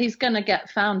knows that he's going to get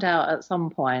found out at some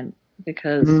point,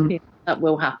 because that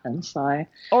will happen, so...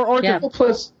 Or yeah. Well,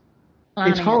 plus,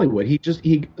 it's Hollywood.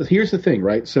 Here's the thing,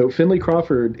 right? So Finlay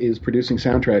Crawford is producing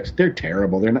soundtracks. They're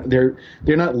terrible. They're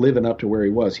not living up to where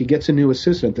he was. He gets a new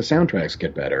assistant. The soundtracks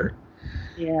get better.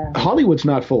 Yeah. Hollywood's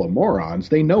not full of morons.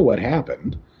 They know what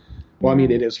happened. Well, I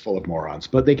mean, it is full of morons,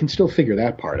 but they can still figure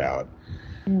that part out.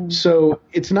 So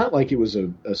it's not like it was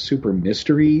a super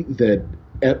mystery that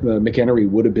McHenry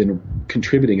would have been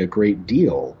contributing a great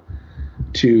deal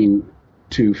to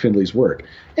Findlay's work.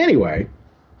 Anyway.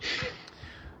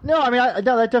 No, I mean,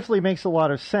 no, that definitely makes a lot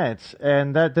of sense,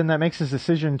 and that makes his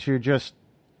decision to just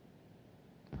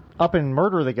up and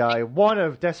murder the guy one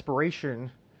of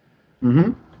desperation.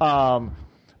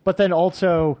 But then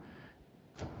also,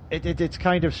 it's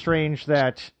kind of strange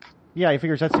that, yeah, he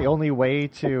figures that's the only way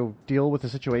to deal with the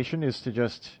situation is to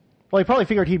just. Well, he probably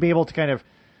figured he'd be able to kind of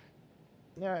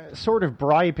sort of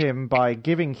bribe him by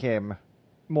giving him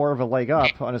more of a leg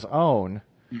up on his own.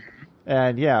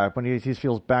 And yeah, when he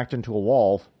feels backed into a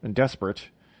wall and desperate,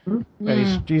 and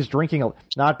he's drinking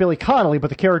not Billy Connolly,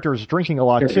 but the character is drinking a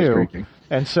lot too.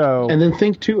 And then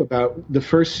think too about the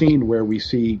first scene where we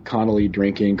see Connolly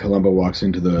drinking. Columbo walks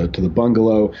into the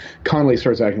bungalow. Connolly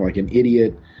starts acting like an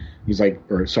idiot.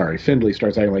 Findlay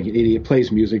starts acting like an idiot.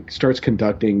 Plays music, starts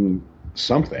conducting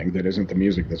something that isn't the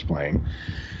music that's playing.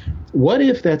 What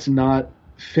if that's not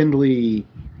Findlay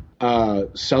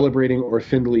celebrating or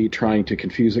Findlay trying to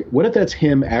confuse it? What if that's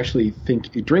him actually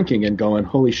drinking and going,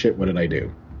 holy shit, what did I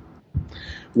do?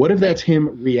 What if that's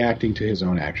him reacting to his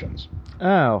own actions?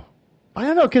 Oh, I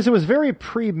don't know, because it was very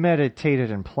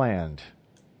premeditated and planned,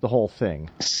 the whole thing.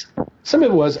 Some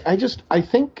of it was. I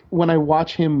think when I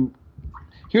watch him,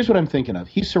 here's what I'm thinking of.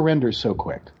 He surrenders so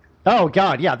quick. Oh,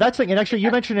 God, yeah, that's the thing. And actually,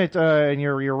 you mentioned it in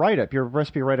your write-up, your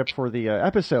recipe write-up for the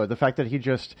episode, the fact that he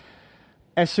just...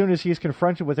 As soon as he's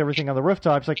confronted with everything on the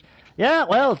rooftop, he's like, yeah,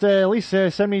 well, at least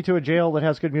send me to a jail that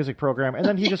has good music program. And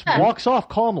then he just walks off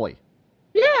calmly.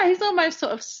 Yeah, he's almost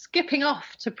sort of skipping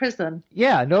off to prison.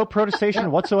 Yeah, no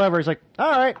protestation whatsoever. He's like, all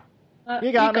right,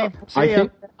 you got me.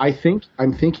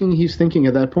 I'm thinking he's thinking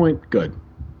at that point, good.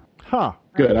 Huh.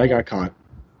 Good, I got caught.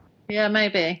 Yeah,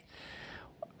 maybe.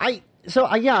 I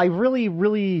really,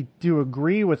 really do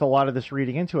agree with a lot of this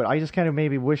reading into it. I just kind of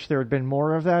maybe wish there had been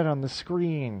more of that on the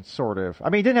screen, sort of. I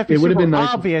mean, it didn't have to be super nice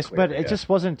obvious, clear, but it just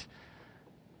wasn't.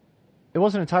 It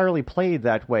wasn't entirely played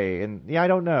that way, and yeah, I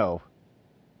don't know.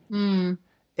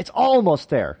 It's almost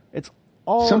there. It's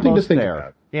almost something to think there.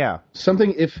 about. Yeah,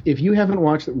 something. If you haven't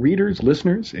watched,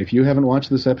 listeners, if you haven't watched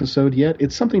this episode yet,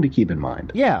 it's something to keep in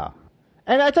mind. Yeah,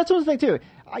 and that's one thing too.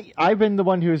 I've been the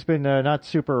one who's been not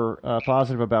super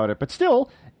positive about it, but still,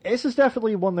 this is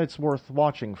definitely one that's worth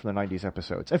watching from the 90s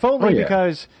episodes. If only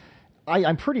because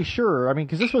I'm pretty sure, I mean,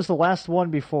 because this was the last one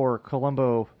before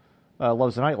Columbo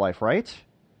Loves the Nightlife, right?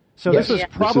 So yes, this was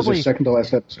probably... This is the second to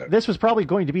last episode. This was probably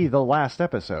going to be the last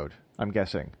episode, I'm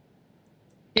guessing.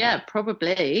 Yeah,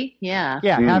 probably, yeah.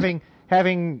 Yeah,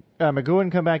 having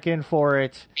McGowan come back in for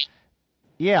it...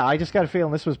 Yeah, I just got a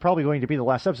feeling this was probably going to be the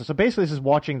last episode. So basically this is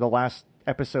watching the last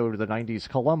episode of the 90s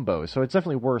Columbo. So it's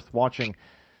definitely worth watching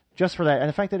just for that. And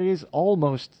the fact that it is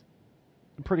almost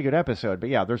pretty good episode. But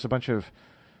yeah, there's a bunch of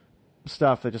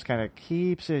stuff that just kind of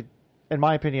keeps it, in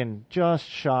my opinion, just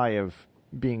shy of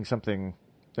being something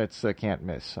that's can't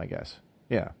miss, I guess.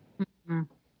 Yeah. Mm-hmm.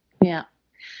 Yeah.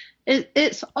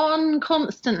 It's on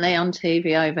constantly on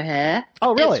TV over here.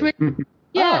 Oh, really?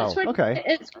 Yeah, oh, okay.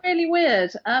 It's really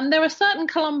weird. There are certain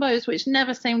Columbos which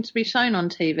never seem to be shown on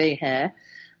TV here,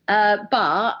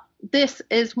 but this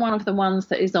is one of the ones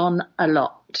that is on a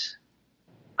lot.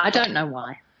 I don't know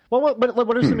why. Well,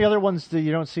 what are some of the other ones that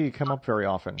you don't see come up very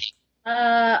often?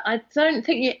 I don't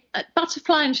think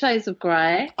Butterfly and Shades of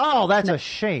Grey. Oh, that's a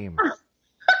shame.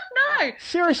 No.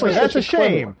 Seriously, that's a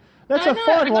shame. That's a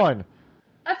fun one.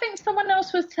 I think someone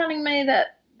else was telling me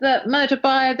that Murder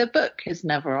by the Book is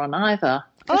never on either.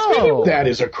 Oh, that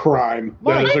is a crime.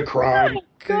 That is a crime.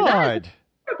 God,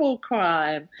 terrible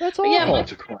crime. That's awful. Yeah,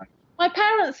 That's a crime. my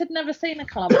parents had never seen a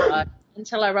Columbo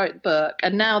until I wrote the book,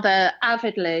 and now they're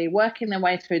avidly working their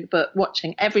way through the book,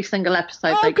 watching every single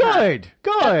episode they can.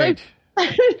 Good.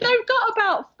 They've got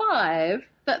about 5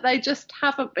 that they just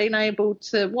haven't been able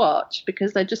to watch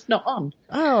because they're just not on.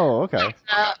 Oh, okay.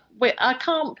 I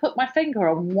can't put my finger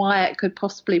on why it could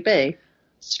possibly be.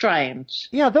 Strange.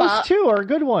 Yeah, those two are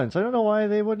good ones. I don't know why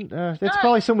they wouldn't. It's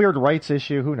probably some weird rights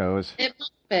issue. Who knows? It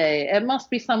must be. It must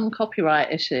be some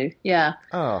copyright issue. Yeah.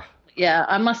 Oh. Yeah,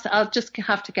 I'll just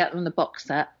have to get them the box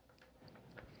set.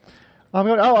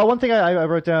 One thing I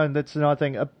wrote down that's an odd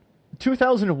thing.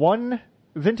 2001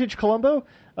 vintage Columbo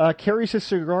carries his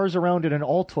cigars around in an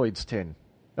Altoids tin,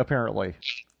 apparently.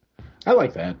 I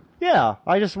like that. Yeah,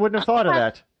 I just wouldn't have thought of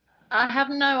that. I have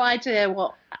no idea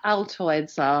what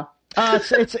Altoids are.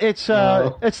 It's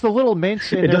the little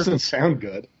mints. It doesn't sound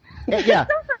good. Yeah.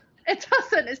 It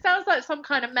doesn't. It sounds like some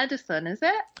kind of medicine, is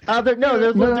it? They're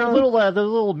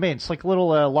little mints, like little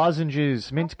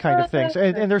lozenges, mint kind of things,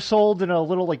 and they're sold in a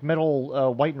little like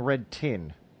metal white and red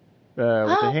tin with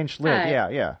a hinged lid.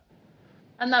 Yeah.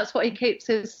 And that's what he keeps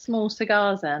his small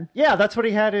cigars in. Yeah, that's what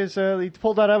he had. He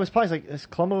pulled that out of his pocket. He's like, is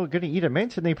Columbo going to eat a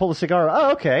mint? And then he pulled a cigar.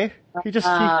 Oh, okay. His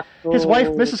wife,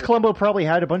 Mrs. Columbo, probably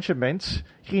had a bunch of mints.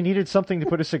 He needed something to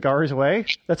put his cigars away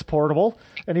that's portable,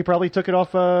 and he probably took it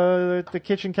off the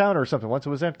kitchen counter or something once it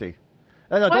was empty.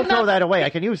 Don't throw that away. I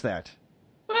can use that.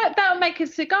 Well, that'll make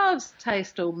his cigars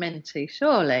taste all minty,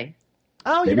 surely.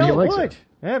 Oh, maybe it would.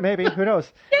 Yeah, maybe. Who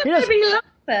knows? Maybe he loves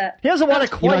it. He doesn't want to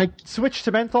quite switch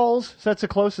to menthols, so that's a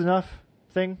close enough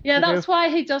thing. Yeah, that's why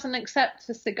he doesn't accept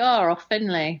a cigar off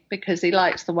Finley, because he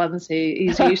likes the ones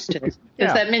he's used to, because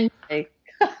they're minty.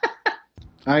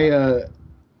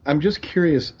 I'm just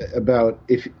curious about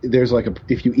if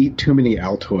you eat too many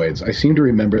Altoids. I seem to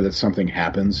remember that something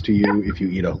happens to you if you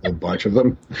eat a whole bunch of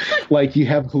them. Like you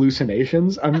have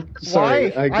hallucinations. I'm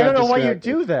sorry. Why? I don't know why you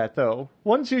do that though.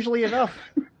 One's usually enough.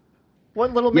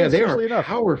 One little minute's usually enough.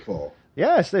 Powerful.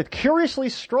 Yes, the curiously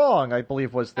strong, I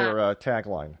believe, was their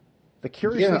tagline. The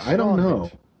curiously strong. I don't know.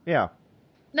 Mint. Yeah.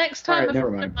 Next time a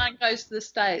friend of mine goes to the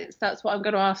States, that's what I'm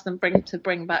going to ask them to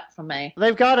bring back for me.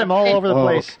 They've got them all over the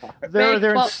place.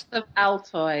 They're box of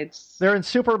Altoids. They're in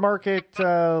supermarket,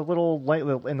 little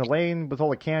in the lane with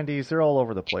all the candies. They're all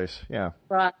over the place. Yeah.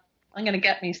 Right. I'm going to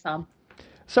get me some.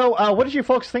 So, what did you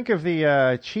folks think of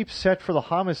the cheap set for the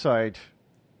homicide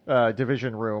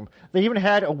division room? They even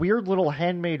had a weird little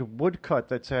handmade woodcut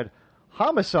that said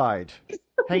 "homicide"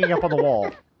 hanging up on the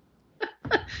wall.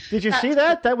 Did you see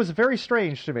that? That was very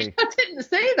strange to me. I didn't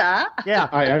see that. Yeah.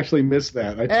 I actually missed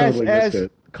that. I totally missed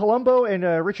it. Columbo and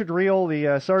Richard Reel,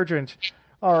 the sergeant,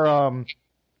 are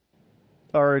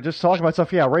just talking about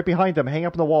stuff. Yeah, right behind them, hang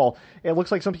up on the wall. It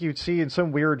looks like something you'd see in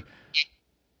some weird,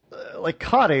 like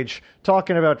cottage,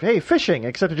 talking about, hey, fishing,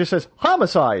 except it just says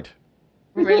homicide.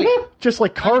 Really? Just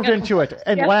like carved into it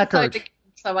and lacquered.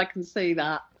 So I can see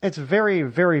that. It's very,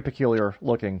 very peculiar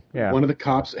looking. Yeah. One of the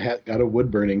cops got a wood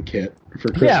burning kit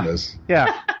for Christmas.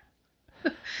 Yeah.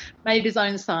 Made his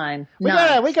own sign. We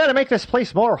gotta make this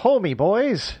place more homey,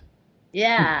 boys.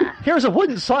 Yeah. Here's a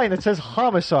wooden sign that says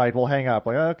homicide. We'll hang up.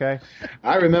 Like, okay.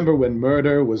 I remember when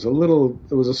murder was it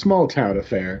was a small town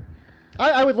affair.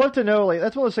 I would love to know. Like,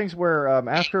 that's one of those things where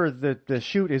after the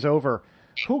shoot is over,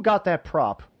 who got that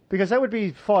prop? Because that would be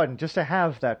fun just to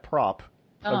have that prop.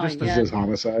 That says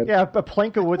homicide. Yeah, a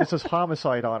plank of wood that says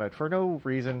homicide on it for no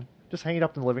reason. Just hang it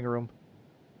up in the living room.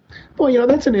 Well,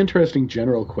 that's an interesting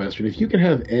general question. If you can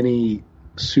have any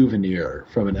souvenir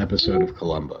from an episode of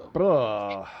Columbo.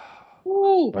 Right?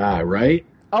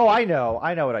 Oh, I know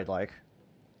what I'd like.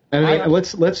 And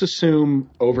let's assume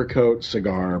overcoat,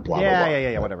 cigar, blah blah blah.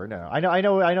 Yeah, whatever. No, I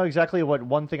know exactly what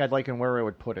one thing I'd like and where I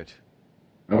would put it.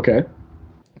 Okay.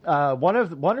 One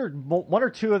or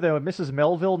two of the Mrs.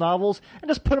 Melville novels, and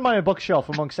just put them on a bookshelf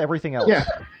amongst everything else. Yeah.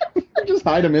 Just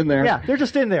hide them in there. Yeah, they're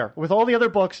just in there with all the other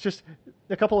books, just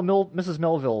a couple of Mrs.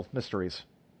 Melville mysteries.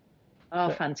 Oh,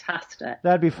 fantastic.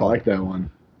 That'd be I fun. like that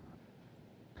one.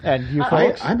 And you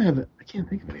folks? I can't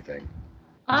think of anything.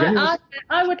 I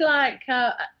would like,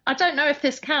 I don't know if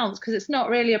this counts because it's not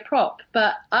really a prop,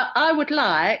 but I would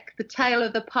like the Tale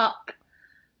of the Pup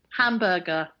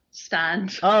hamburger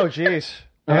stand. Oh, jeez.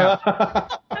 Yeah.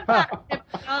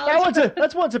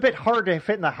 That's one's a bit hard to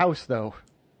fit in the house, though.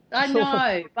 I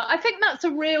know, but I think that's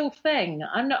a real thing.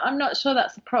 I'm not sure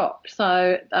that's a prop,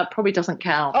 so that probably doesn't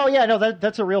count. Oh yeah, no,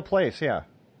 that's a real place. Yeah.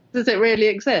 Does it really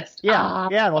exist? Yeah,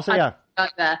 yeah. Well, so yeah. I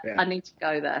need to go there. Yeah. I need to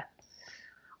go there.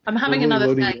 I'm having Really another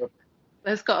loading thing. you up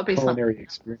There's got to be culinary something.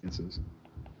 experiences.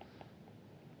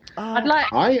 I'd like.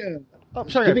 Oh,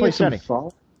 sorry, giving please, it some Jenny.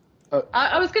 thought.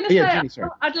 I was going to Yeah, say, Jenny, sorry.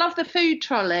 I'd love the food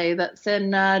trolley that's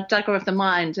in Dagger of the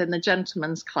Mind in the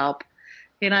Gentleman's Club.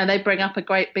 You know, they bring up a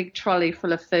great big trolley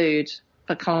full of food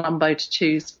for Columbo to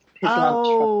choose his lunch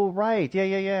from. Oh, right.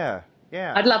 Yeah.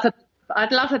 I'd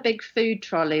love a big food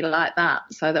trolley like that,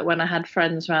 so that when I had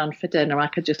friends round for dinner, I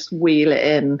could just wheel it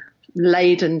in,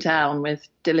 laden down with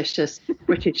delicious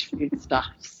British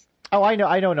foodstuffs. Oh, I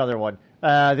know another one.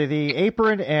 The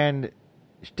apron, and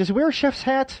does he wear a chef's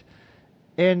hat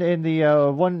in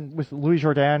the one with Louis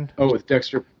Jourdan? Oh, with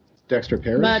Dexter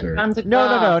Paris? Murder Or? Under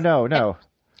Glass. No.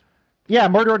 Yeah,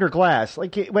 Murder Under Glass.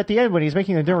 Like at the end when he's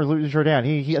making the dinner with Louis Jourdan,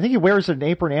 he I think he wears an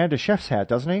apron and a chef's hat,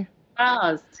 doesn't he?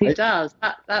 He does.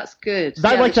 That's good.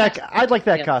 I'd like the that. chef- I'd like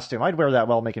that yeah. costume. I'd wear that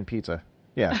while making pizza.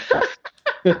 Yeah.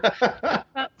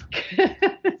 That's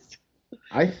good.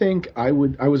 I think I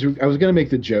would. I was going to make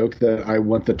the joke that I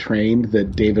want the train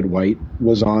that David White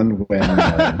was on when.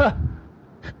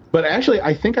 But actually,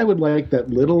 I think I would like that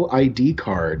little ID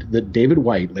card that David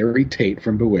White, Larry Tate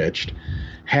from Bewitched,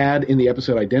 had in the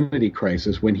episode Identity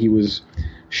Crisis when he was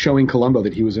showing Columbo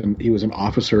that he was an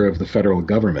officer of the federal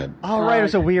government. Oh, right. It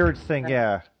was a weird thing.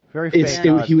 Yeah. Very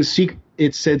fake. He was secret.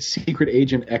 It said Secret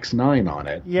Agent X9 on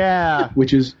it. Yeah.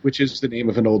 Which is the name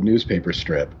of an old newspaper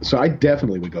strip. So I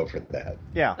definitely would go for that.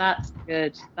 Yeah. That's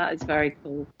good. That is very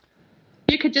cool.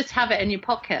 You could just have it in your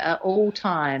pocket at all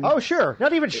times. Oh, sure.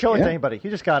 Not even show it to anybody. You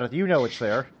just got it. You know it's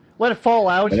there. Let it fall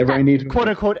out. Whenever I need to. Quote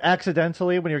unquote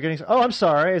accidentally when you're getting. Oh, I'm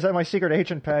sorry. Is that my secret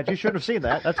agent badge? You should have seen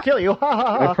that. That's kill you. Ha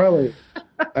ha ha.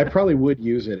 I probably would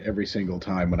use it every single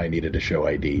time when I needed to show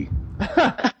ID.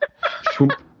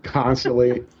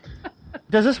 Constantly.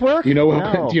 Does this work? Do you know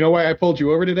No. Do you know why I pulled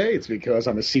you over today? It's because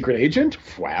I'm a secret agent.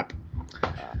 Flap.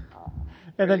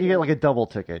 And then you get like a double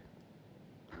ticket.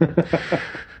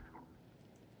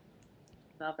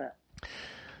 Love it.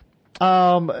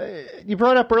 You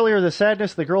brought up earlier the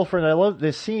sadness of the girlfriend. I love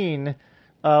this scene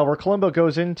where Columbo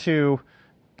goes into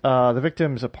the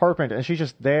victim's apartment and she's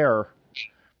just there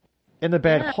in the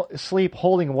bed, asleep,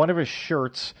 holding one of his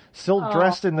shirts, still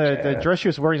dressed in the dress she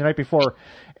was wearing the night before.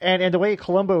 And the way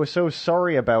Columbo is so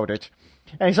sorry about it.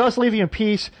 And he saw us leaving in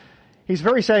peace. He's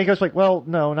very sad. He goes like, well,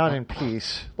 no, not in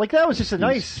peace. Like, that was just a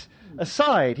nice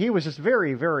aside. He was just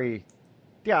very, very...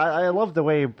 Yeah, I love the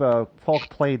way Falk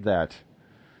played that.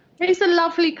 He's a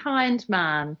lovely, kind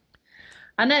man.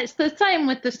 And it's the same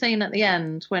with the scene at the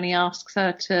end when he asks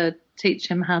her to teach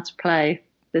him how to play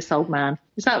this old man.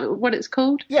 Is that what it's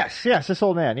called? Yes, this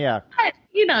old man, yeah.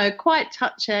 You know, quite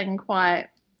touching, quite,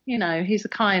 you know, he's a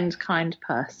kind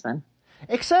person.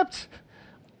 Except,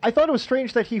 I thought it was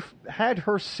strange that he had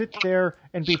her sit there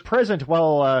and be present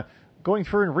while going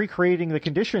through and recreating the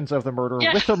conditions of the murder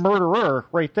with the murderer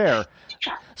right there.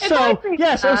 So,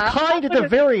 yes, it was kind at the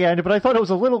very end, but I thought it was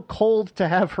a little cold to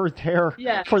have her there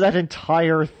for that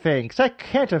entire thing. Because that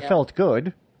can't have felt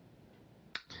good.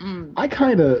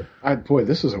 Boy,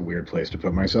 this is a weird place to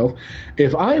put myself.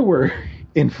 If I were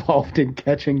involved in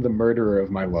catching the murderer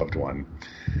of my loved one,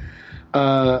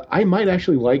 I might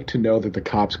actually like to know that the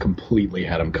cops completely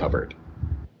had him covered.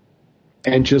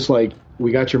 And just like,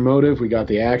 we got your motive, we got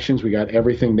the actions, we got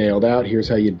everything nailed out, here's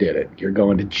how you did it. You're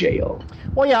going to jail.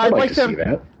 Well, yeah, I'd like to see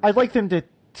that. I'd like them to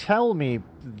tell me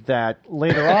that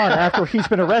later on after he's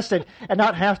been arrested and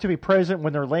not have to be present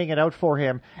when they're laying it out for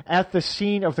him at the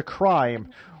scene of the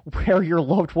crime where your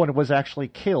loved one was actually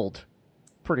killed,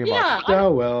 pretty much.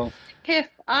 Oh, well. If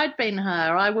I'd been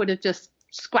her, I would have just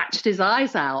scratched his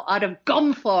eyes out. I'd have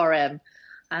gone for him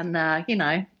and, you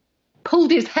know,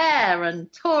 pulled his hair and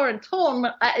torn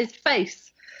at his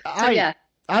face. So,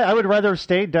 I would rather have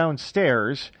stayed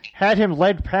downstairs, had him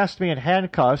led past me in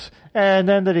handcuffs, and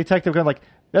then the detective going like,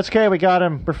 "That's okay, we got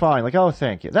him, we're fine." Like, oh,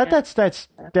 thank you.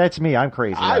 That's me. I'm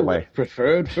crazy that I way. would have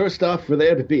preferred, first off, for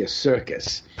there to be a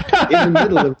circus. In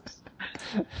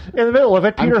the middle of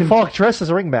it, Peter Falk dressed as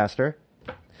a ringmaster.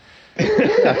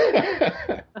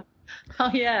 Oh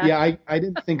yeah. Yeah, I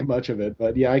didn't think much of it,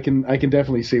 but yeah, I can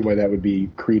definitely see why that would be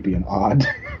creepy and odd.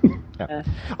 Yeah.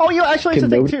 Oh, actually, it's a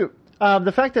thing Can too.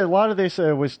 The fact that a lot of this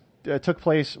took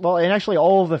place, well, and actually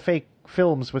all of the fake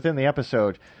films within the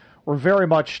episode were very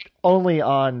much only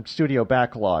on studio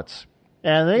backlots.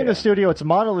 And the name of the studio, it's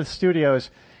Monolith Studios.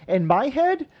 In my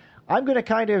head, I'm going to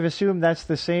kind of assume that's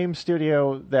the same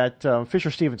studio that Fisher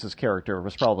Stevens' character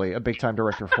was probably a big-time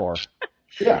director for.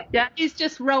 Yeah. Yeah, he's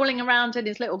just rolling around in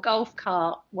his little golf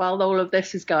cart while all of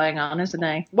this is going on, isn't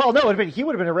he? Well, no, he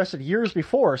would have been arrested years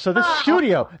before. So this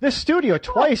studio,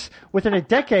 twice within a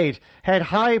decade, had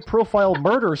high-profile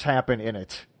murders happen in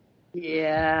it.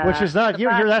 Yeah. Which is not, you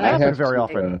don't hear that happen very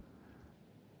often.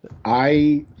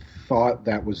 I thought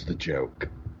that was the joke.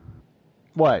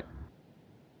 What?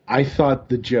 I thought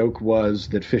the joke was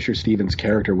that Fisher Stevens'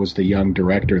 character was the young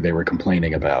director they were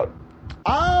complaining about.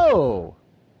 Oh!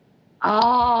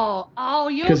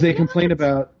 Because they complain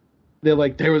about, they're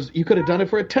like, you could have done it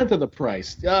for 1/10 of the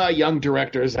price. Young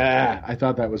directors, I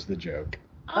thought that was the joke.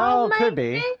 Oh, could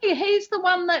be. He's the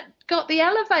one that got the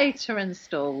elevator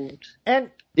installed. And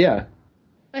yeah.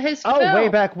 For his film. film.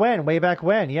 Way back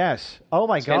when, yes. Oh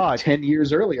my God. 10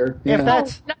 years earlier. If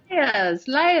that's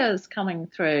layers coming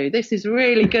through. This is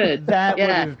really good. That would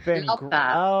have been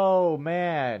that. Oh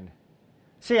man.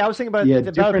 See, I was thinking about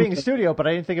it being a studio, but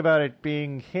I didn't think about it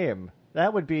being him.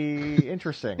 That would be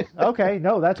interesting. Okay,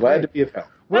 no, that's glad great. to be of help.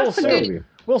 We'll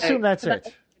assume that's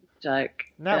it. Joke.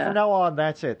 From now on,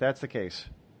 that's it. That's the case.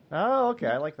 Oh, okay,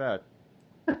 I like that.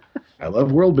 I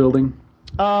love world building.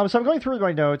 So I'm going through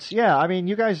my notes. Yeah, I mean,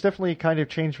 you guys definitely kind of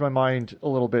changed my mind a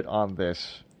little bit on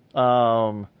this.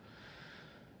 I'm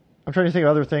trying to think of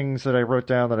other things that I wrote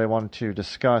down that I wanted to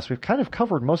discuss. We've kind of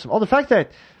covered most of them. Oh, the fact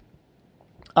that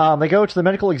they go to the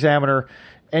medical examiner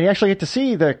and you actually get to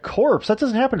see the corpse. That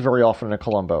doesn't happen very often in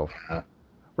Columbo,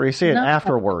 where you see it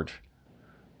afterward.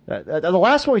 The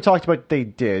last one we talked about, they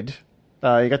did.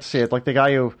 You got to see it, like the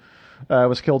guy who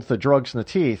was killed with the drugs in the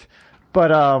teeth.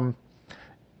 But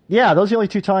yeah, those are the only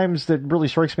two times that really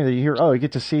strikes me that you hear, you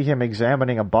get to see him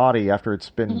examining a body after it's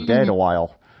been dead a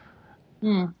while.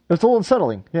 Mm. It's a little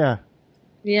unsettling, yeah.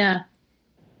 Yeah.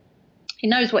 He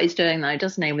knows what he's doing, though,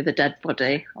 doesn't he, with the dead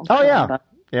body? Oh, yeah.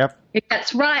 Yep. He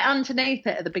gets right underneath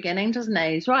it at the beginning, doesn't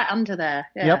he? He's right under there.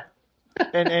 Yeah. Yep.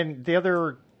 and the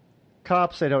other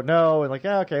cops, they don't know, and like,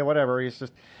 okay, whatever. He's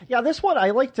just... Yeah, this one,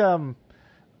 I liked the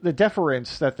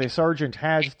deference that the sergeant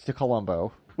had to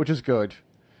Columbo, which is good.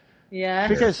 Yeah,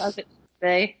 because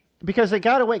they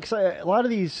got away. Cause a lot of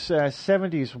these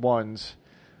 70s ones,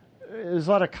 there's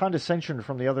a lot of condescension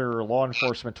from the other law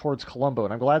enforcement towards Columbo,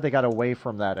 and I'm glad they got away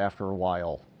from that after a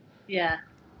while. Yeah,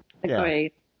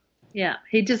 agreed. Yeah,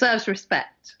 he deserves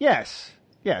respect. Yes.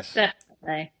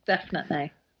 Definitely.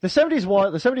 The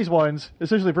 70s ones,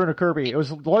 especially Bruno Kirby, it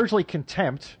was largely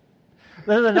contempt.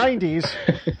 Then in the 90s,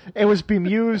 it was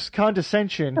bemused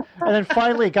condescension, and then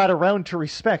finally it got around to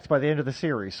respect by the end of the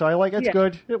series. So I like it's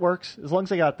good. It works. As long as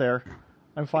they got there,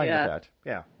 I'm fine with that.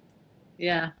 Yeah.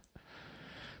 Yeah.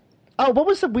 Oh, what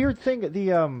was the weird thing?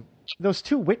 Those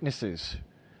two witnesses,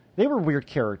 they were weird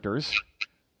characters.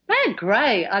 They're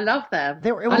great. I love them.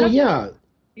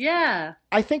 Yeah.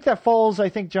 I think that falls,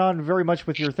 John, very much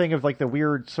with your thing of like the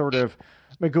weird sort of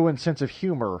McGowan sense of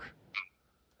humor.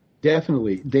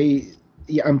 Definitely.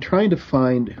 I'm trying to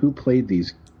find who played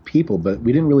these people, but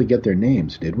we didn't really get their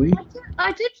names, did we?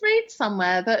 I did read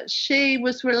somewhere that she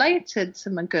was related to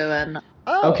McGowan.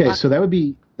 Oh. Okay, so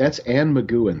that's Anne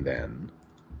McGowan then.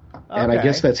 Okay. And I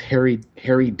guess that's Harry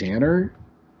Danner.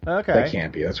 Okay. That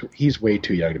can't be. He's way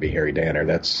too young to be Harry Danner.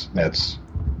 That's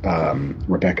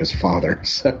Rebecca's father.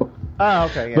 So. Oh,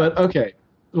 okay. Yeah. But okay.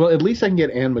 Well, at least I can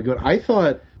get Anne McGowan. I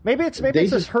thought maybe it's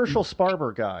this Herschel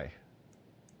Sparber guy.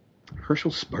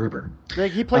 Herschel Sparber.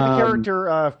 Like he played the character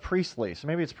of Priestley, so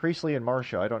maybe it's Priestley and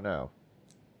Marcia. I don't know.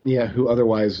 Yeah, who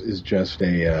otherwise is just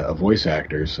a voice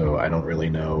actor, so I don't really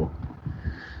know.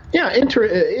 Yeah,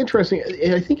 interesting.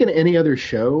 I think in any other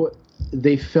show,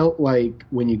 they felt like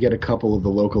when you get a couple of the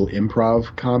local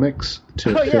improv comics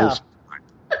to fill.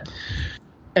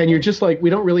 And you're just like, we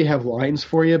don't really have lines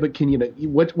for you, but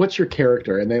what's your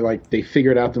character? And they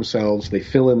figure it out themselves. They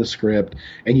fill in the script,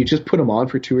 and you just put them on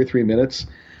for 2 or 3 minutes.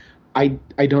 I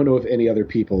don't know if any other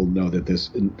people know that this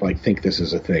think this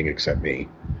is a thing except me.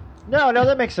 No,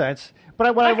 that makes sense.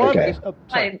 But what I love is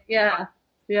yeah,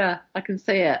 I can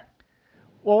see it.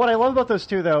 Well, what I love about those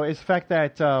two though is the fact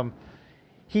that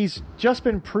he's just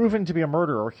been proven to be a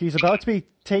murderer. He's about to be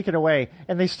taken away,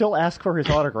 and they still ask for his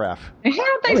autograph.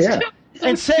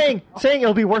 And saying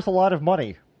it'll be worth a lot of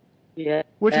money. Yeah,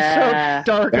 which is so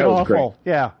dark and awful.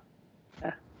 Great.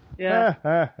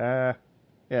 Yeah.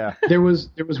 Yeah. There was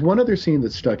one other scene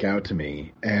that stuck out to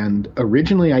me, and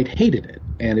originally I'd hated it,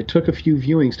 and it took a few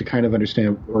viewings to kind of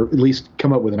understand, or at least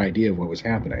come up with an idea of what was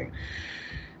happening.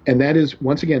 And that is,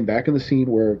 once again, back in the scene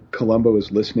where Columbo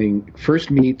is listening, first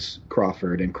meets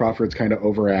Crawford, and Crawford's kind of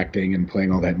overacting and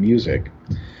playing all that music.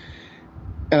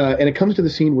 And it comes to the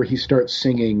scene where he starts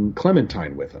singing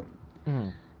Clementine with him.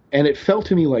 Mm. And it felt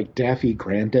to me like Daffy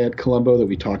Granddad Columbo that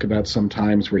we talk about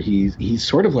sometimes, where he's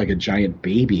sort of like a giant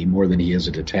baby more than he is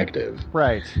a detective.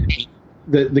 Right.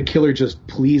 The killer just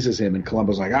pleases him, and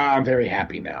Columbo's like, I'm very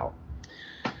happy now.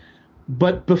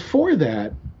 But before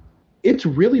that, it's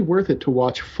really worth it to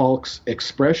watch Falk's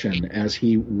expression as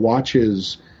he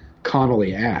watches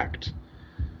Connolly act.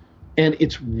 And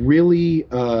it's really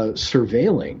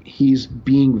surveilling. He's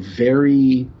being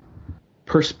very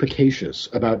perspicacious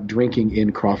about drinking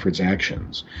in Crawford's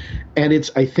actions. And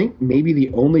it's, I think, maybe the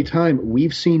only time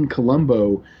we've seen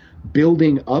Columbo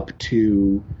building up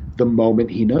to the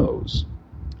moment he knows.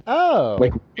 Oh,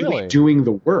 like really doing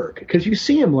the work, because you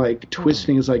see him like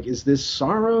twisting. Is like, is this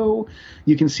sorrow?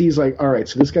 You can see he's like, all right,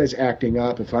 so this guy's acting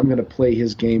up. If I'm going to play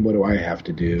his game, what do I have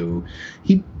to do?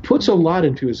 He puts a lot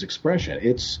into his expression.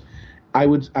 It's, I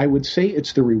would say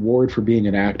it's the reward for being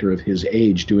an actor of his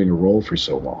age doing a role for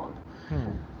so long.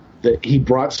 That he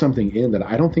brought something in that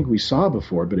I don't think we saw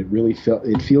before, but it really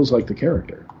feels like the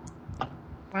character.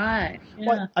 Right. Yeah.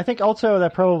 Well, I think also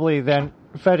that probably then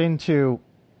fed into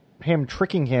him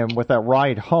tricking him with that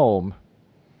ride home.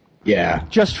 Yeah.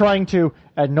 Just trying to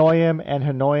annoy him and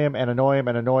annoy him and annoy him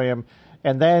and annoy him,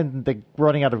 and then the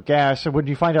running out of gas. And when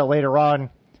you find out later on,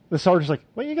 the sergeant's like,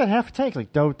 well, you got half a tank.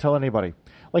 Like, don't tell anybody.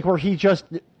 Like, where he just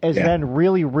is then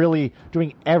really, really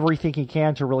doing everything he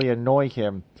can to really annoy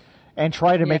him and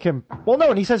try to make him... Well, no,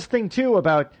 and he says the thing, too,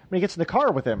 about when he gets in the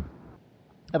car with him,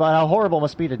 about how horrible it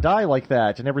must be to die like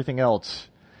that and everything else.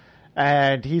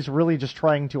 And he's really just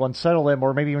trying to unsettle him,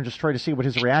 or maybe even just try to see what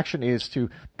his reaction is to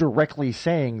directly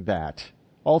saying that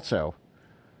also.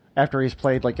 After he's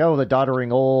played, like, the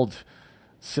doddering old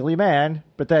silly man.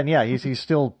 But then, he's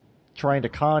still trying to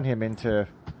con him into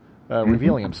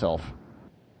revealing himself.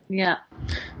 Yeah.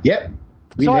 Yep.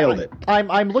 We nailed it.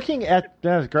 I'm looking at...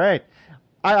 That was great.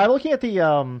 I'm looking at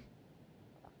the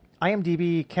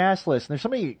IMDb cast list, and there's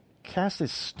somebody cast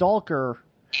as Stalker.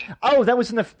 Oh, that was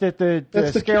in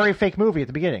the scary fake movie at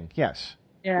the beginning. Yes.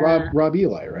 Yeah. Rob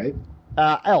Eli, right?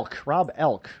 Rob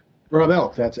Elk. Rob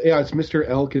Elk. It's Mr.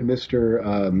 Elk and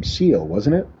Mr. Seal,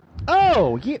 wasn't it?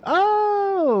 Oh,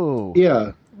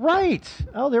 yeah. Right.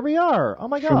 Oh, there we are. Oh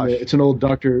my gosh. It's an old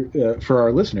Doctor for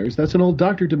our listeners. That's an old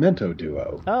Dr. Demento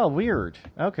duo. Oh, weird.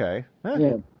 Okay.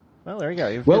 Yeah. Well, there you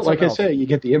go. Well, like I say, you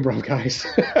get the improv guys.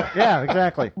 Yeah,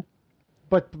 exactly.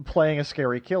 But playing a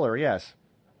scary killer, yes.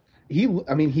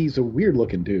 He's a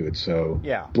weird-looking dude, so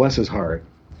bless his heart.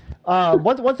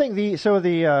 One thing,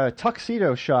 the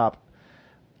tuxedo shop,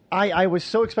 I was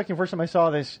so expecting the first time I saw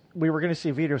this, we were going to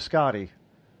see Vito Scotti.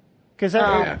 Because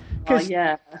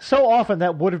so often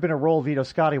that would have been a role Vito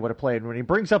Scotti would have played. When he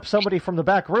brings up somebody from the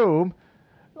back room,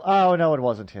 oh, no, it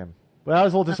wasn't him. Well, I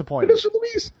was a little disappointed. It was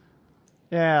Luis.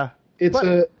 Yeah. It's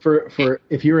for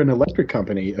if you're an electric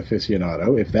company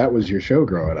aficionado, if that was your show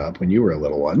growing up when you were a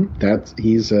little one, that's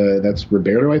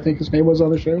Roberto, I think his name was on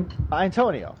the show.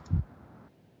 Antonio,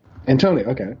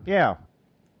 okay. Yeah.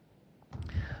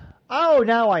 Oh,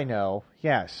 now I know.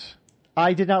 Yes,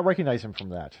 I did not recognize him from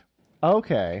that.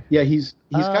 Okay. Yeah, he's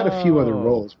got a few other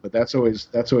roles, but that's always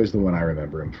the one I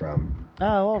remember him from.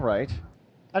 Oh, all right.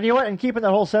 And you know what? And keeping that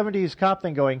whole '70s cop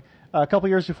thing going. A couple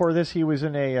years before this, he was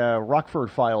in a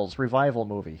Rockford Files revival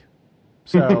movie.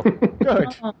 So,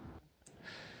 good.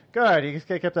 Good. He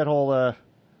kept that whole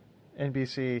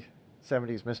NBC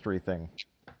 70s mystery thing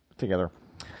together.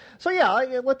 So,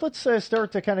 let's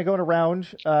start to kind of going around.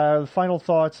 Final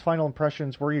thoughts, final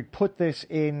impressions, where you'd put this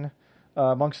in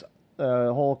amongst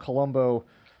the whole Columbo,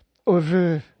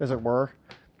 as it were.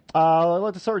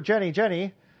 Let's start with Jenny.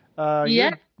 Jenny,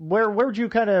 where would you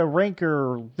kind of rank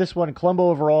this one, Columbo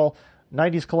overall,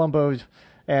 90s Columbos,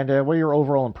 and what are your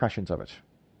overall impressions of it?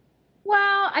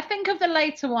 Well, I think of the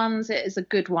later ones, it is a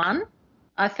good one.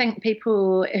 I think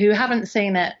people who haven't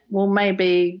seen it will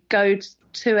maybe go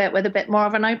to it with a bit more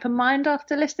of an open mind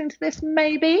after listening to this,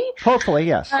 maybe. Hopefully,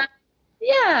 yes.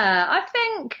 I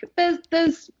think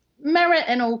there's merit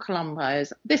in all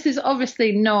Columbos. This is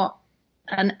obviously not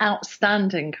an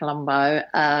outstanding Columbo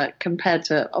compared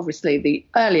to obviously the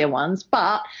earlier ones,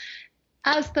 but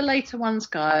as the later ones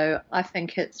go, I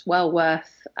think it's well worth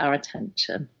our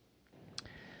attention.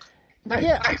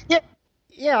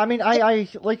 Yeah. I mean, I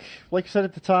like I said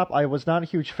at the top, I was not a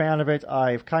huge fan of it.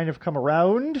 I've kind of come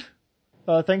around,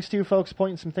 thanks to you folks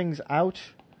pointing some things out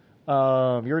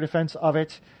your defense of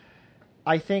it.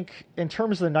 I think in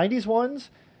terms of the 90s ones,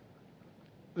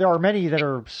 there are many that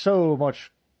are so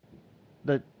much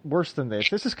worse than this.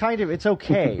 This is it's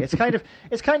okay. It's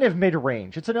kind of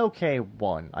mid-range. It's an okay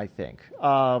one, I think.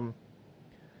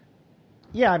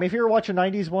 Yeah, I mean, if you're watching a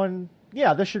 90s one,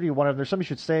 yeah, this should be one of them. There's some you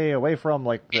should stay away from,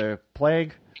 like The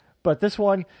Plague. But this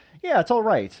one, yeah, it's all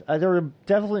right. There are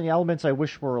definitely elements I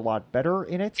wish were a lot better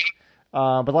in it.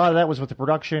 But a lot of that was with the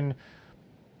production,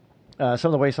 some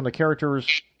of the way some of the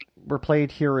characters were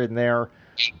played here and there.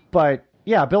 But,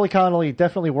 yeah, Billy Connolly,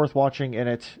 definitely worth watching in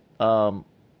it. I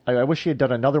wish he had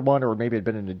done another one, or maybe had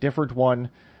been in a different one.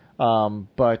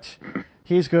 But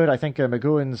he's good. I think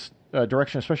McGowan's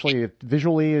direction, especially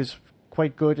visually, is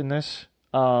quite good in this.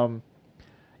 Yeah,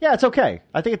 it's okay.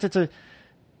 I think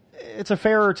it's a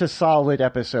fair to solid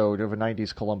episode of a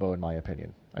 90s Columbo, in my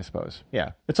opinion, I suppose.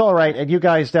 Yeah, it's all right. And you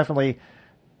guys definitely,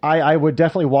 I would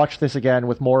definitely watch this again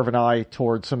with more of an eye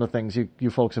towards some of the things you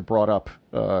folks have brought up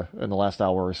in the last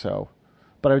hour or so.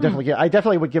 But I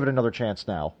definitely would give it another chance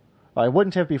now. I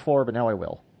wouldn't have before, but now I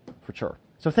will, for sure.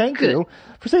 So thank you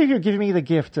for saying you're giving me the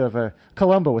gift of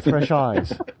Columbo with fresh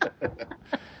eyes.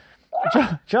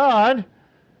 John.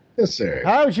 Yes, sir.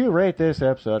 How would you rate this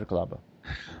episode of Columbo?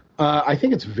 I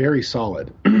think it's very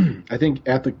solid. I think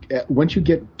once you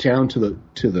get down to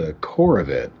the core of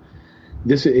it,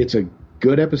 it's a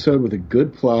good episode with a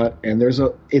good plot, and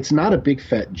it's not a big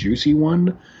fat juicy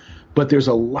one, but there's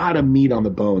a lot of meat on the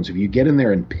bones. If you get in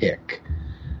there and pick,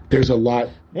 there's a lot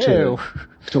to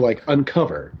like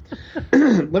uncover.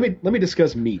 let me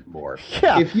discuss meat more.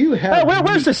 Yeah. If you have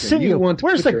where's the sinew? You want to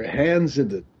put your hands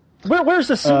into Where's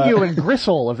the sinew and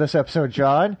gristle of this episode,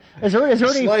 John? Is there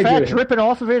any fat dripping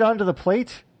off of it onto the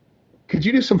plate? Could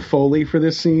you do some Foley for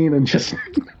this scene and just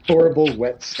horrible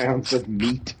wet sounds of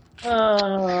meat?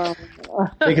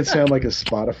 Make it sound like a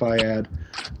Spotify ad.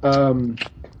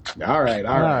 All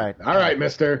right,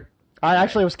 mister. I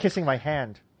actually was kissing my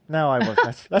hand. No, I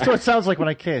wasn't. That's what it sounds like when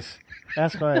I kiss.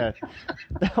 That's my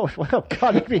oh,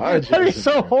 God, that'd be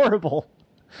so horrible.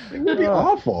 It would be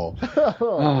awful.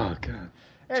 Oh, God.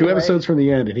 Anyway. 2 episodes from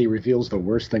the end, and he reveals the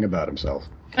worst thing about himself.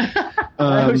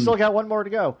 We still got one more to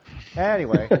go.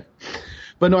 Anyway.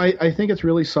 But no, I think it's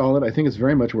really solid. I think it's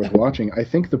very much worth watching. I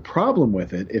think the problem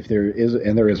with it, if there is,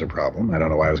 and there is a problem, I don't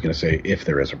know why I was going to say if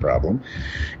there is a problem,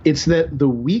 it's that the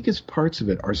weakest parts of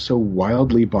it are so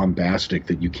wildly bombastic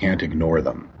that you can't ignore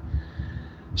them.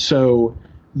 So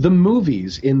the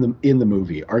movies in the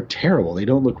movie are terrible. They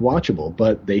don't look watchable,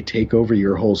 but they take over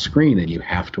your whole screen and you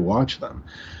have to watch them.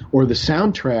 Or the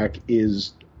soundtrack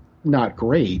is not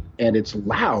great and it's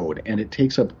loud and it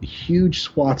takes up huge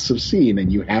swaths of scene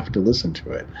and you have to listen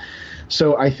to it.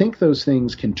 So I think those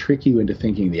things can trick you into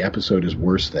thinking the episode is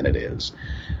worse than it is.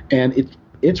 And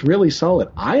it's really solid.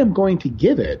 I am going to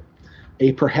give it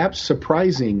a perhaps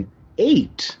surprising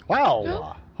 8.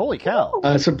 Wow. Holy cow.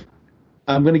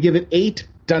 I'm going to give it 8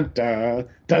 dun-dun,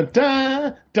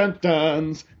 dun-dun,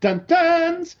 dun-duns,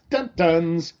 dun-duns,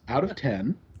 dun-duns out of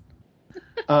 10.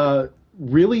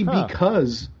 Really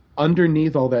because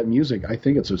underneath all that music, I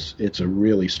think it's a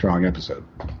really strong episode.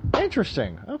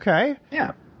 Interesting. Okay.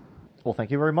 Yeah. Well,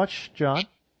 thank you very much, John.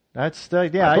 That's I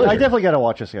definitely got to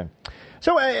watch this again.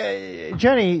 So,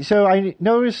 Jenny, so I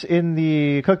noticed in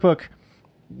the cookbook,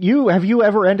 have you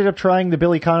ever ended up trying the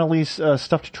Billy Connolly's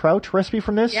stuffed trout recipe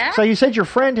from this? Yeah. So you said your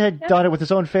friend had done it with his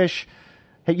own fish.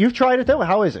 Hey, you've tried it though?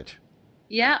 How is it?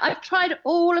 Yeah, I've tried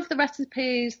all of the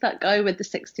recipes that go with the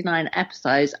 69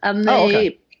 episodes, and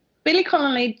the Billy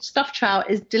Connolly stuffed trout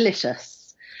is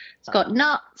delicious. It's got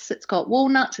nuts, it's got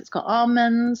walnuts, it's got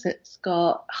almonds, it's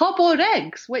got hard-boiled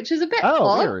eggs, which is a bit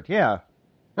odd. Weird, yeah.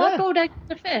 Hard-boiled eggs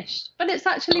and fish, but it's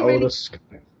actually really...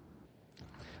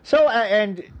 So,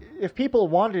 and if people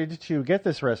wanted to get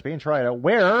this recipe and try it out,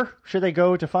 where should they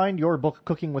go to find your book,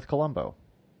 Cooking with Columbo?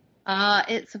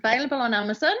 It's available on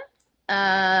Amazon.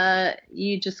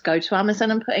 You just go to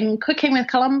Amazon and put in Cooking with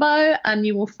Columbo, and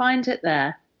you will find it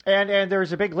there. And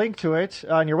there's a big link to it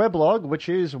on your weblog, which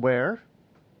is where?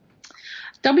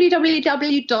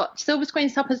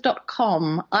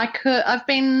 www.silverscreensuppers.com. I've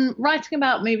been writing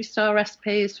about movie star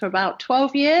recipes for about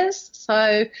 12 years,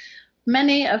 so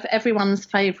many of everyone's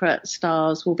favourite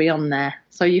stars will be on there.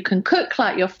 So you can cook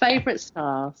like your favourite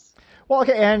stars. Well,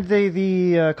 okay, and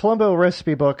the Columbo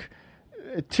recipe book,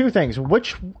 2 things.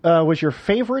 Which was your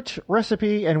favorite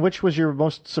recipe, and which was your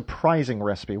most surprising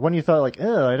recipe? When you thought, like,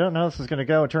 I don't know how this is going to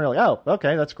go, and turned out like, oh,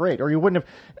 okay, that's great. Or you wouldn't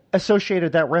have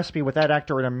associated that recipe with that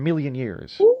actor in a million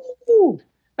years. Ooh,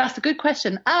 That's a good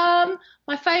question.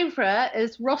 My favourite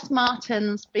is Ross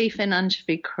Martin's beef in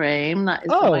anchovy cream. That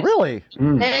is really?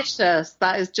 delicious.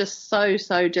 That is just so,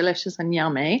 so delicious and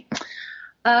yummy.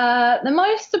 The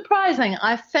most surprising,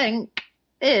 I think,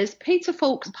 is Peter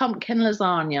Falk's pumpkin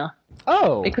lasagna.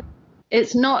 Oh. Because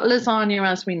it's not lasagna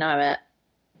as we know it.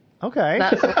 Okay.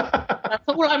 That's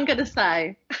all I'm going to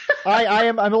say.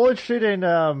 I'm a little interested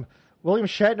in William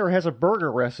Shatner has a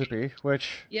burger recipe,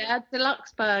 which... Yeah,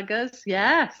 deluxe burgers,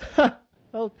 yes.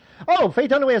 Oh, Faye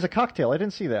Dunaway has a cocktail. I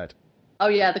didn't see that. Oh,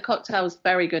 yeah, the cocktail was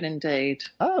very good indeed.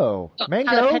 Oh, Got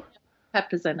mango?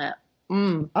 peppers in it.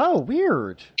 Mm. Oh,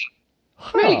 weird.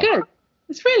 Huh. Really good.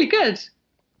 It's really good.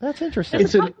 That's interesting.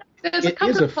 It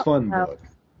is a fun book.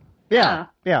 Yeah.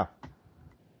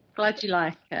 Glad you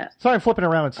like it. Sorry, I'm flipping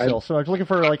around still. So I'm looking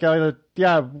for the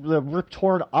Rip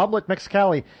Torn omelet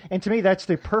Mexicali, and to me that's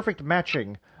the perfect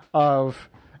matching of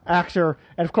actor,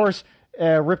 and of course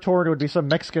Rip Torn would be some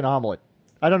Mexican omelet.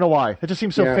 I don't know why. It just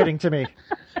seems so fitting to me.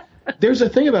 There's a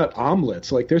thing about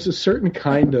omelets. Like, there's a certain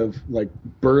kind of like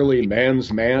burly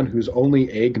man's man whose only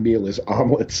egg meal is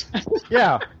omelets.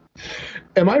 Yeah.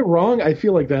 Am I wrong? I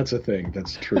feel like that's a thing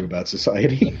that's true about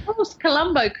society. Of course,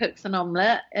 Columbo cooks an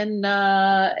omelette in,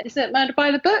 is it Murder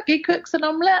by the Book? He cooks an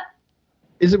omelette.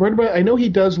 Is it right about? I know he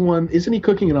does one. Isn't he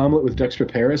cooking an omelet with Dexter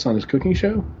Paris on his cooking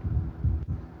show?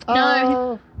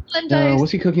 No,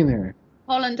 what's he cooking there?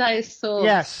 Hollandaise sauce.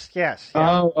 Yes. Yeah.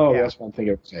 That's one thing.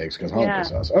 It was eggs because hollandaise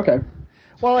sauce. Okay.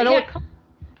 Well, I know. Yeah,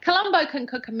 Columbo can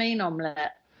cook a mean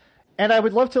omelette. And I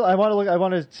would love to. I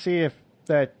want to see if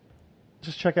that.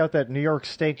 Just check out that New York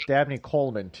steak Dabney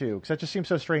Coleman too, because that just seems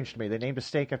so strange to me. They named a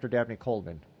steak after Dabney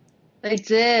Coleman. They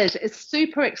did. It's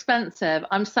super expensive.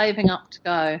 I'm saving up to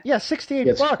go. Yeah,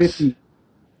 $68.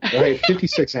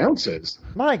 56 ounces.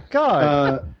 My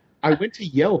God. I went to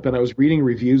Yelp and I was reading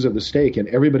reviews of the steak, and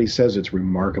everybody says it's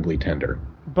remarkably tender.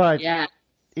 But yeah,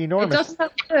 enormous. It does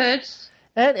sound good.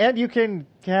 And you can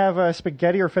have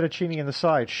spaghetti or fettuccine in the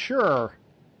side. Sure.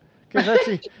 Because that's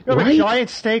a giant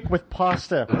steak with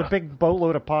pasta, with a big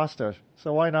boatload of pasta.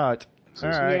 So why not? All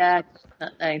right.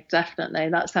 Yeah, definitely.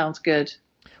 That sounds good.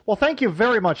 Well, thank you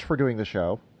very much for doing the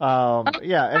show. And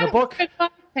the book. Thanks for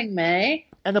inviting me.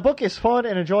 And the book is fun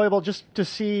and enjoyable. Just to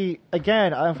see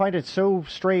again, I find it so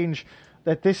strange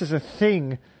that this is a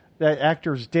thing that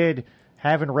actors did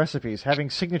have in recipes, having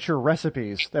signature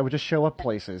recipes that would just show up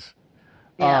places.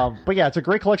 Yeah. But yeah, it's a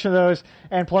great collection of those,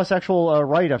 and plus actual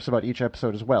write-ups about each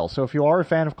episode as well. So if you are a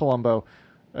fan of Columbo,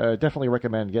 definitely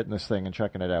recommend getting this thing and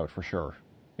checking it out for sure.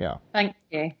 Yeah. Thank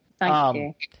you. Thank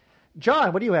you.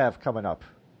 John, what do you have coming up?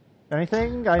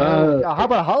 Anything? I know. How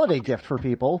about a holiday gift for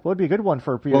people? What would be a good one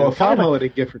for people? Well, a fun holiday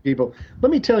gift for people.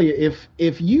 Let me tell you,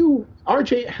 if you,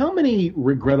 RJ, how many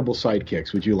regrettable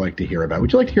sidekicks would you like to hear about?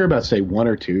 Would you like to hear about, say, 1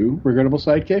 or 2 regrettable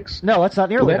sidekicks? No, that's not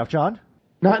nearly enough, John.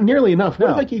 Not nearly enough. No.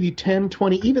 What if I gave you 10,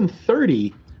 20, even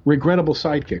 30 regrettable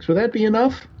sidekicks? Would that be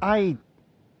enough? No,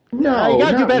 you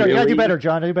gotta do better. Really. You gotta do better,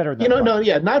 John. Do better than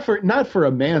that. Not for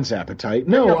a man's appetite.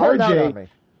 No, RJ,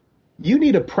 you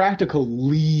need a practical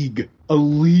league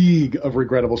of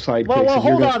regrettable sidekicks. Well,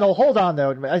 hold on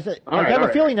though. I have a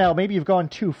feeling now maybe you've gone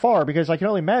too far, because I can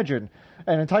only imagine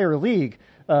an entire league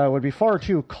would be far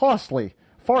too costly.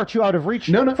 Far too out of reach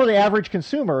for the average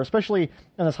consumer, especially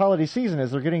in this holiday season,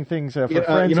 as they're getting things for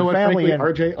friends and family and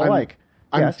RJ, alike.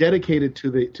 I'm dedicated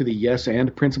to the yes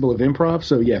and principle of improv,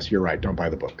 so yes, you're right. Don't buy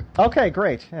the book. Okay,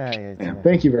 great.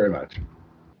 Thank you very much.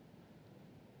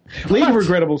 League of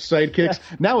Regrettable Sidekicks,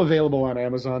 now available on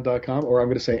Amazon.com, or I'm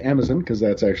going to say Amazon, because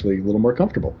that's actually a little more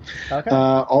comfortable. Okay.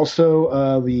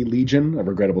 Also, the Legion of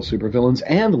Regrettable Supervillains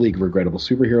and the League of Regrettable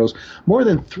Superheroes. More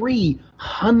than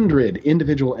 300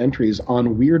 individual entries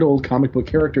on weird old comic book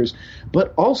characters,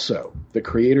 but also the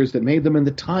creators that made them and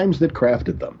the times that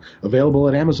crafted them. Available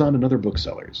at Amazon and other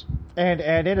booksellers. And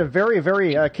in a very,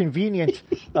 very convenient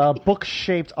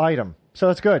book-shaped item. So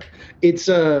that's good. It's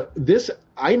this.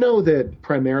 I know that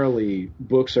primarily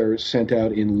books are sent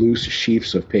out in loose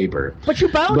sheafs of paper. But you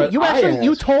bound it.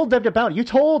 You told them to bound it. You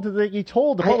told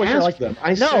the publisher. I asked them.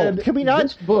 I said, can we not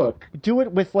this book, do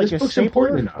it with like a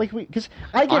stapler? Because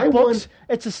I get books.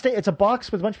 It's a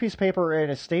box with a bunch of pieces of paper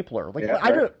and a stapler.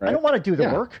 I don't want to do the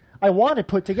work. I want it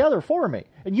put together for me.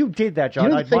 And you did that,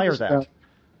 John. I admire that.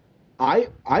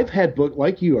 I've had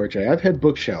like you, RJ. I've had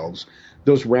bookshelves,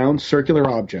 those round circular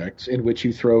objects in which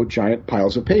you throw giant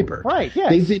piles of paper. Right, yes.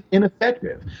 They've been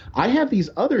ineffective. I have these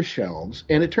other shelves,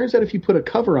 and it turns out if you put a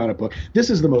cover on a book,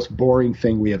 this is the most boring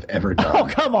thing we have ever done. Oh,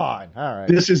 come on. All right.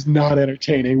 This is not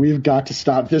entertaining. We've got to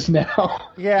stop this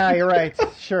now. Yeah, you're right.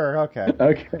 Sure, okay.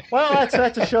 Okay. Well,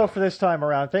 that's a show for this time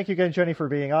around. Thank you again, Jenny, for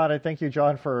being on it. Thank you,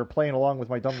 John, for playing along with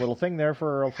my dumb little thing there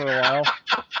for a while.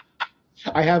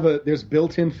 There's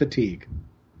built-in fatigue.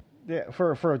 Yeah,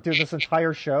 for doing this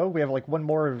entire show, we have like one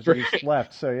more of these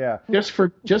left. So yeah, just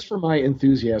for my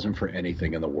enthusiasm for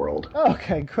anything in the world.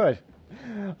 Okay, good.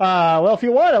 Well, if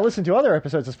you want to listen to other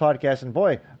episodes of this podcast, and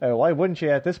boy, why wouldn't you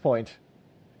at this point?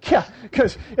 Yeah,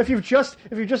 because if you've just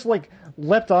like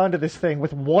leapt onto this thing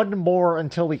with one more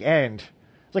until the end,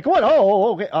 it's like what?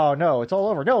 Oh, okay. Oh no, it's all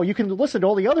over. No, you can listen to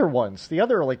all the other ones, the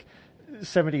other like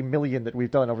 70 million that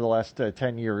we've done over the last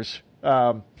 10 years.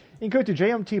 You can go to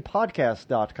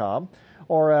jmtpodcast.com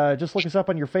or just look us up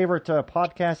on your favorite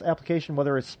podcast application,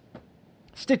 whether it's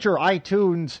Stitcher,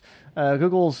 iTunes,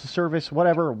 Google's service,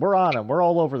 whatever. We're on them. We're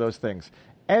all over those things.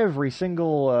 Every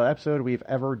single episode we've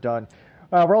ever done.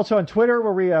 We're also on Twitter,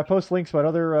 where we post links about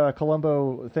other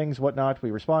Columbo things, whatnot. We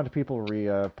respond to people.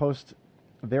 We post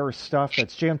their stuff.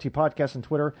 That's JMT Podcast on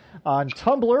Twitter. On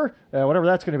Tumblr, whatever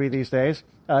that's going to be these days,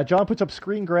 John puts up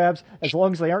screen grabs as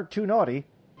long as they aren't too naughty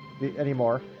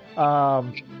anymore.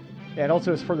 And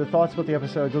also, as for the thoughts about the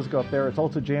episode, those go up there. It's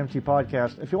also JMT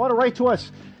Podcast. If you want to write to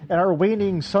us in our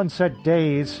waning sunset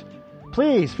days,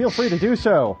 please feel free to do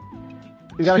so.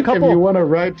 We got a couple. If you want to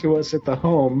write to us at the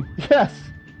home, yes,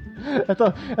 at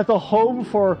the home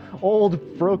for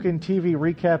old broken TV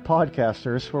recap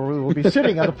podcasters, where we will be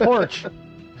sitting on the porch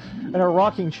in our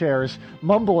rocking chairs,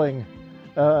 mumbling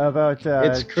about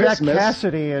Jack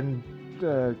Cassidy and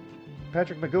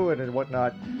Patrick McGowan and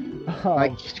whatnot.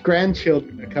 My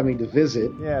grandchildren are coming to visit.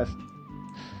 Yes.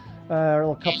 Our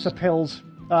little cups of pills.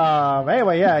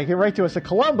 Anyway, yeah, you can write to us at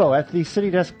Columbo at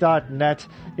thecitydesk.net.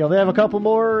 You know, they have a couple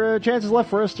more chances left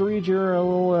for us to read your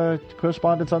little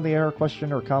correspondence on the air,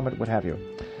 question or comment, what have you.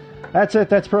 That's it.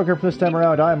 That's program for this time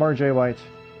around. I'm RJ White.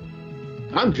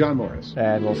 I'm John Morris.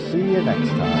 And we'll see you next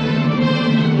time.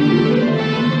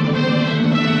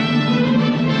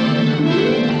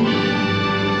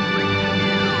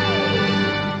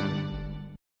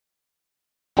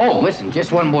 Oh, listen,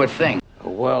 just one more thing.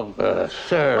 Well,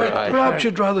 sir, perhaps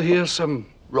you'd rather hear some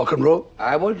rock and roll?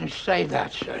 I wouldn't say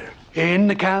that, sir. In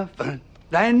the cavern,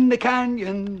 then the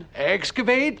canyon,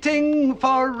 excavating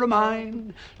for a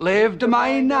mine, lived a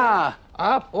miner,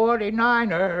 A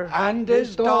 49er, and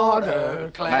his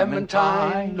daughter,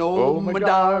 Clementine. Oh, my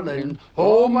darling,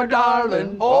 oh, my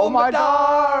darling, oh, my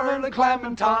darling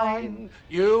Clementine.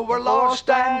 You were lost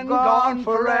and gone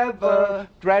forever,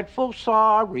 dreadful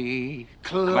sorry,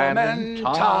 Clementine.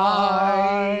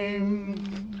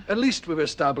 At least we've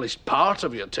established part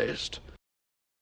of your taste.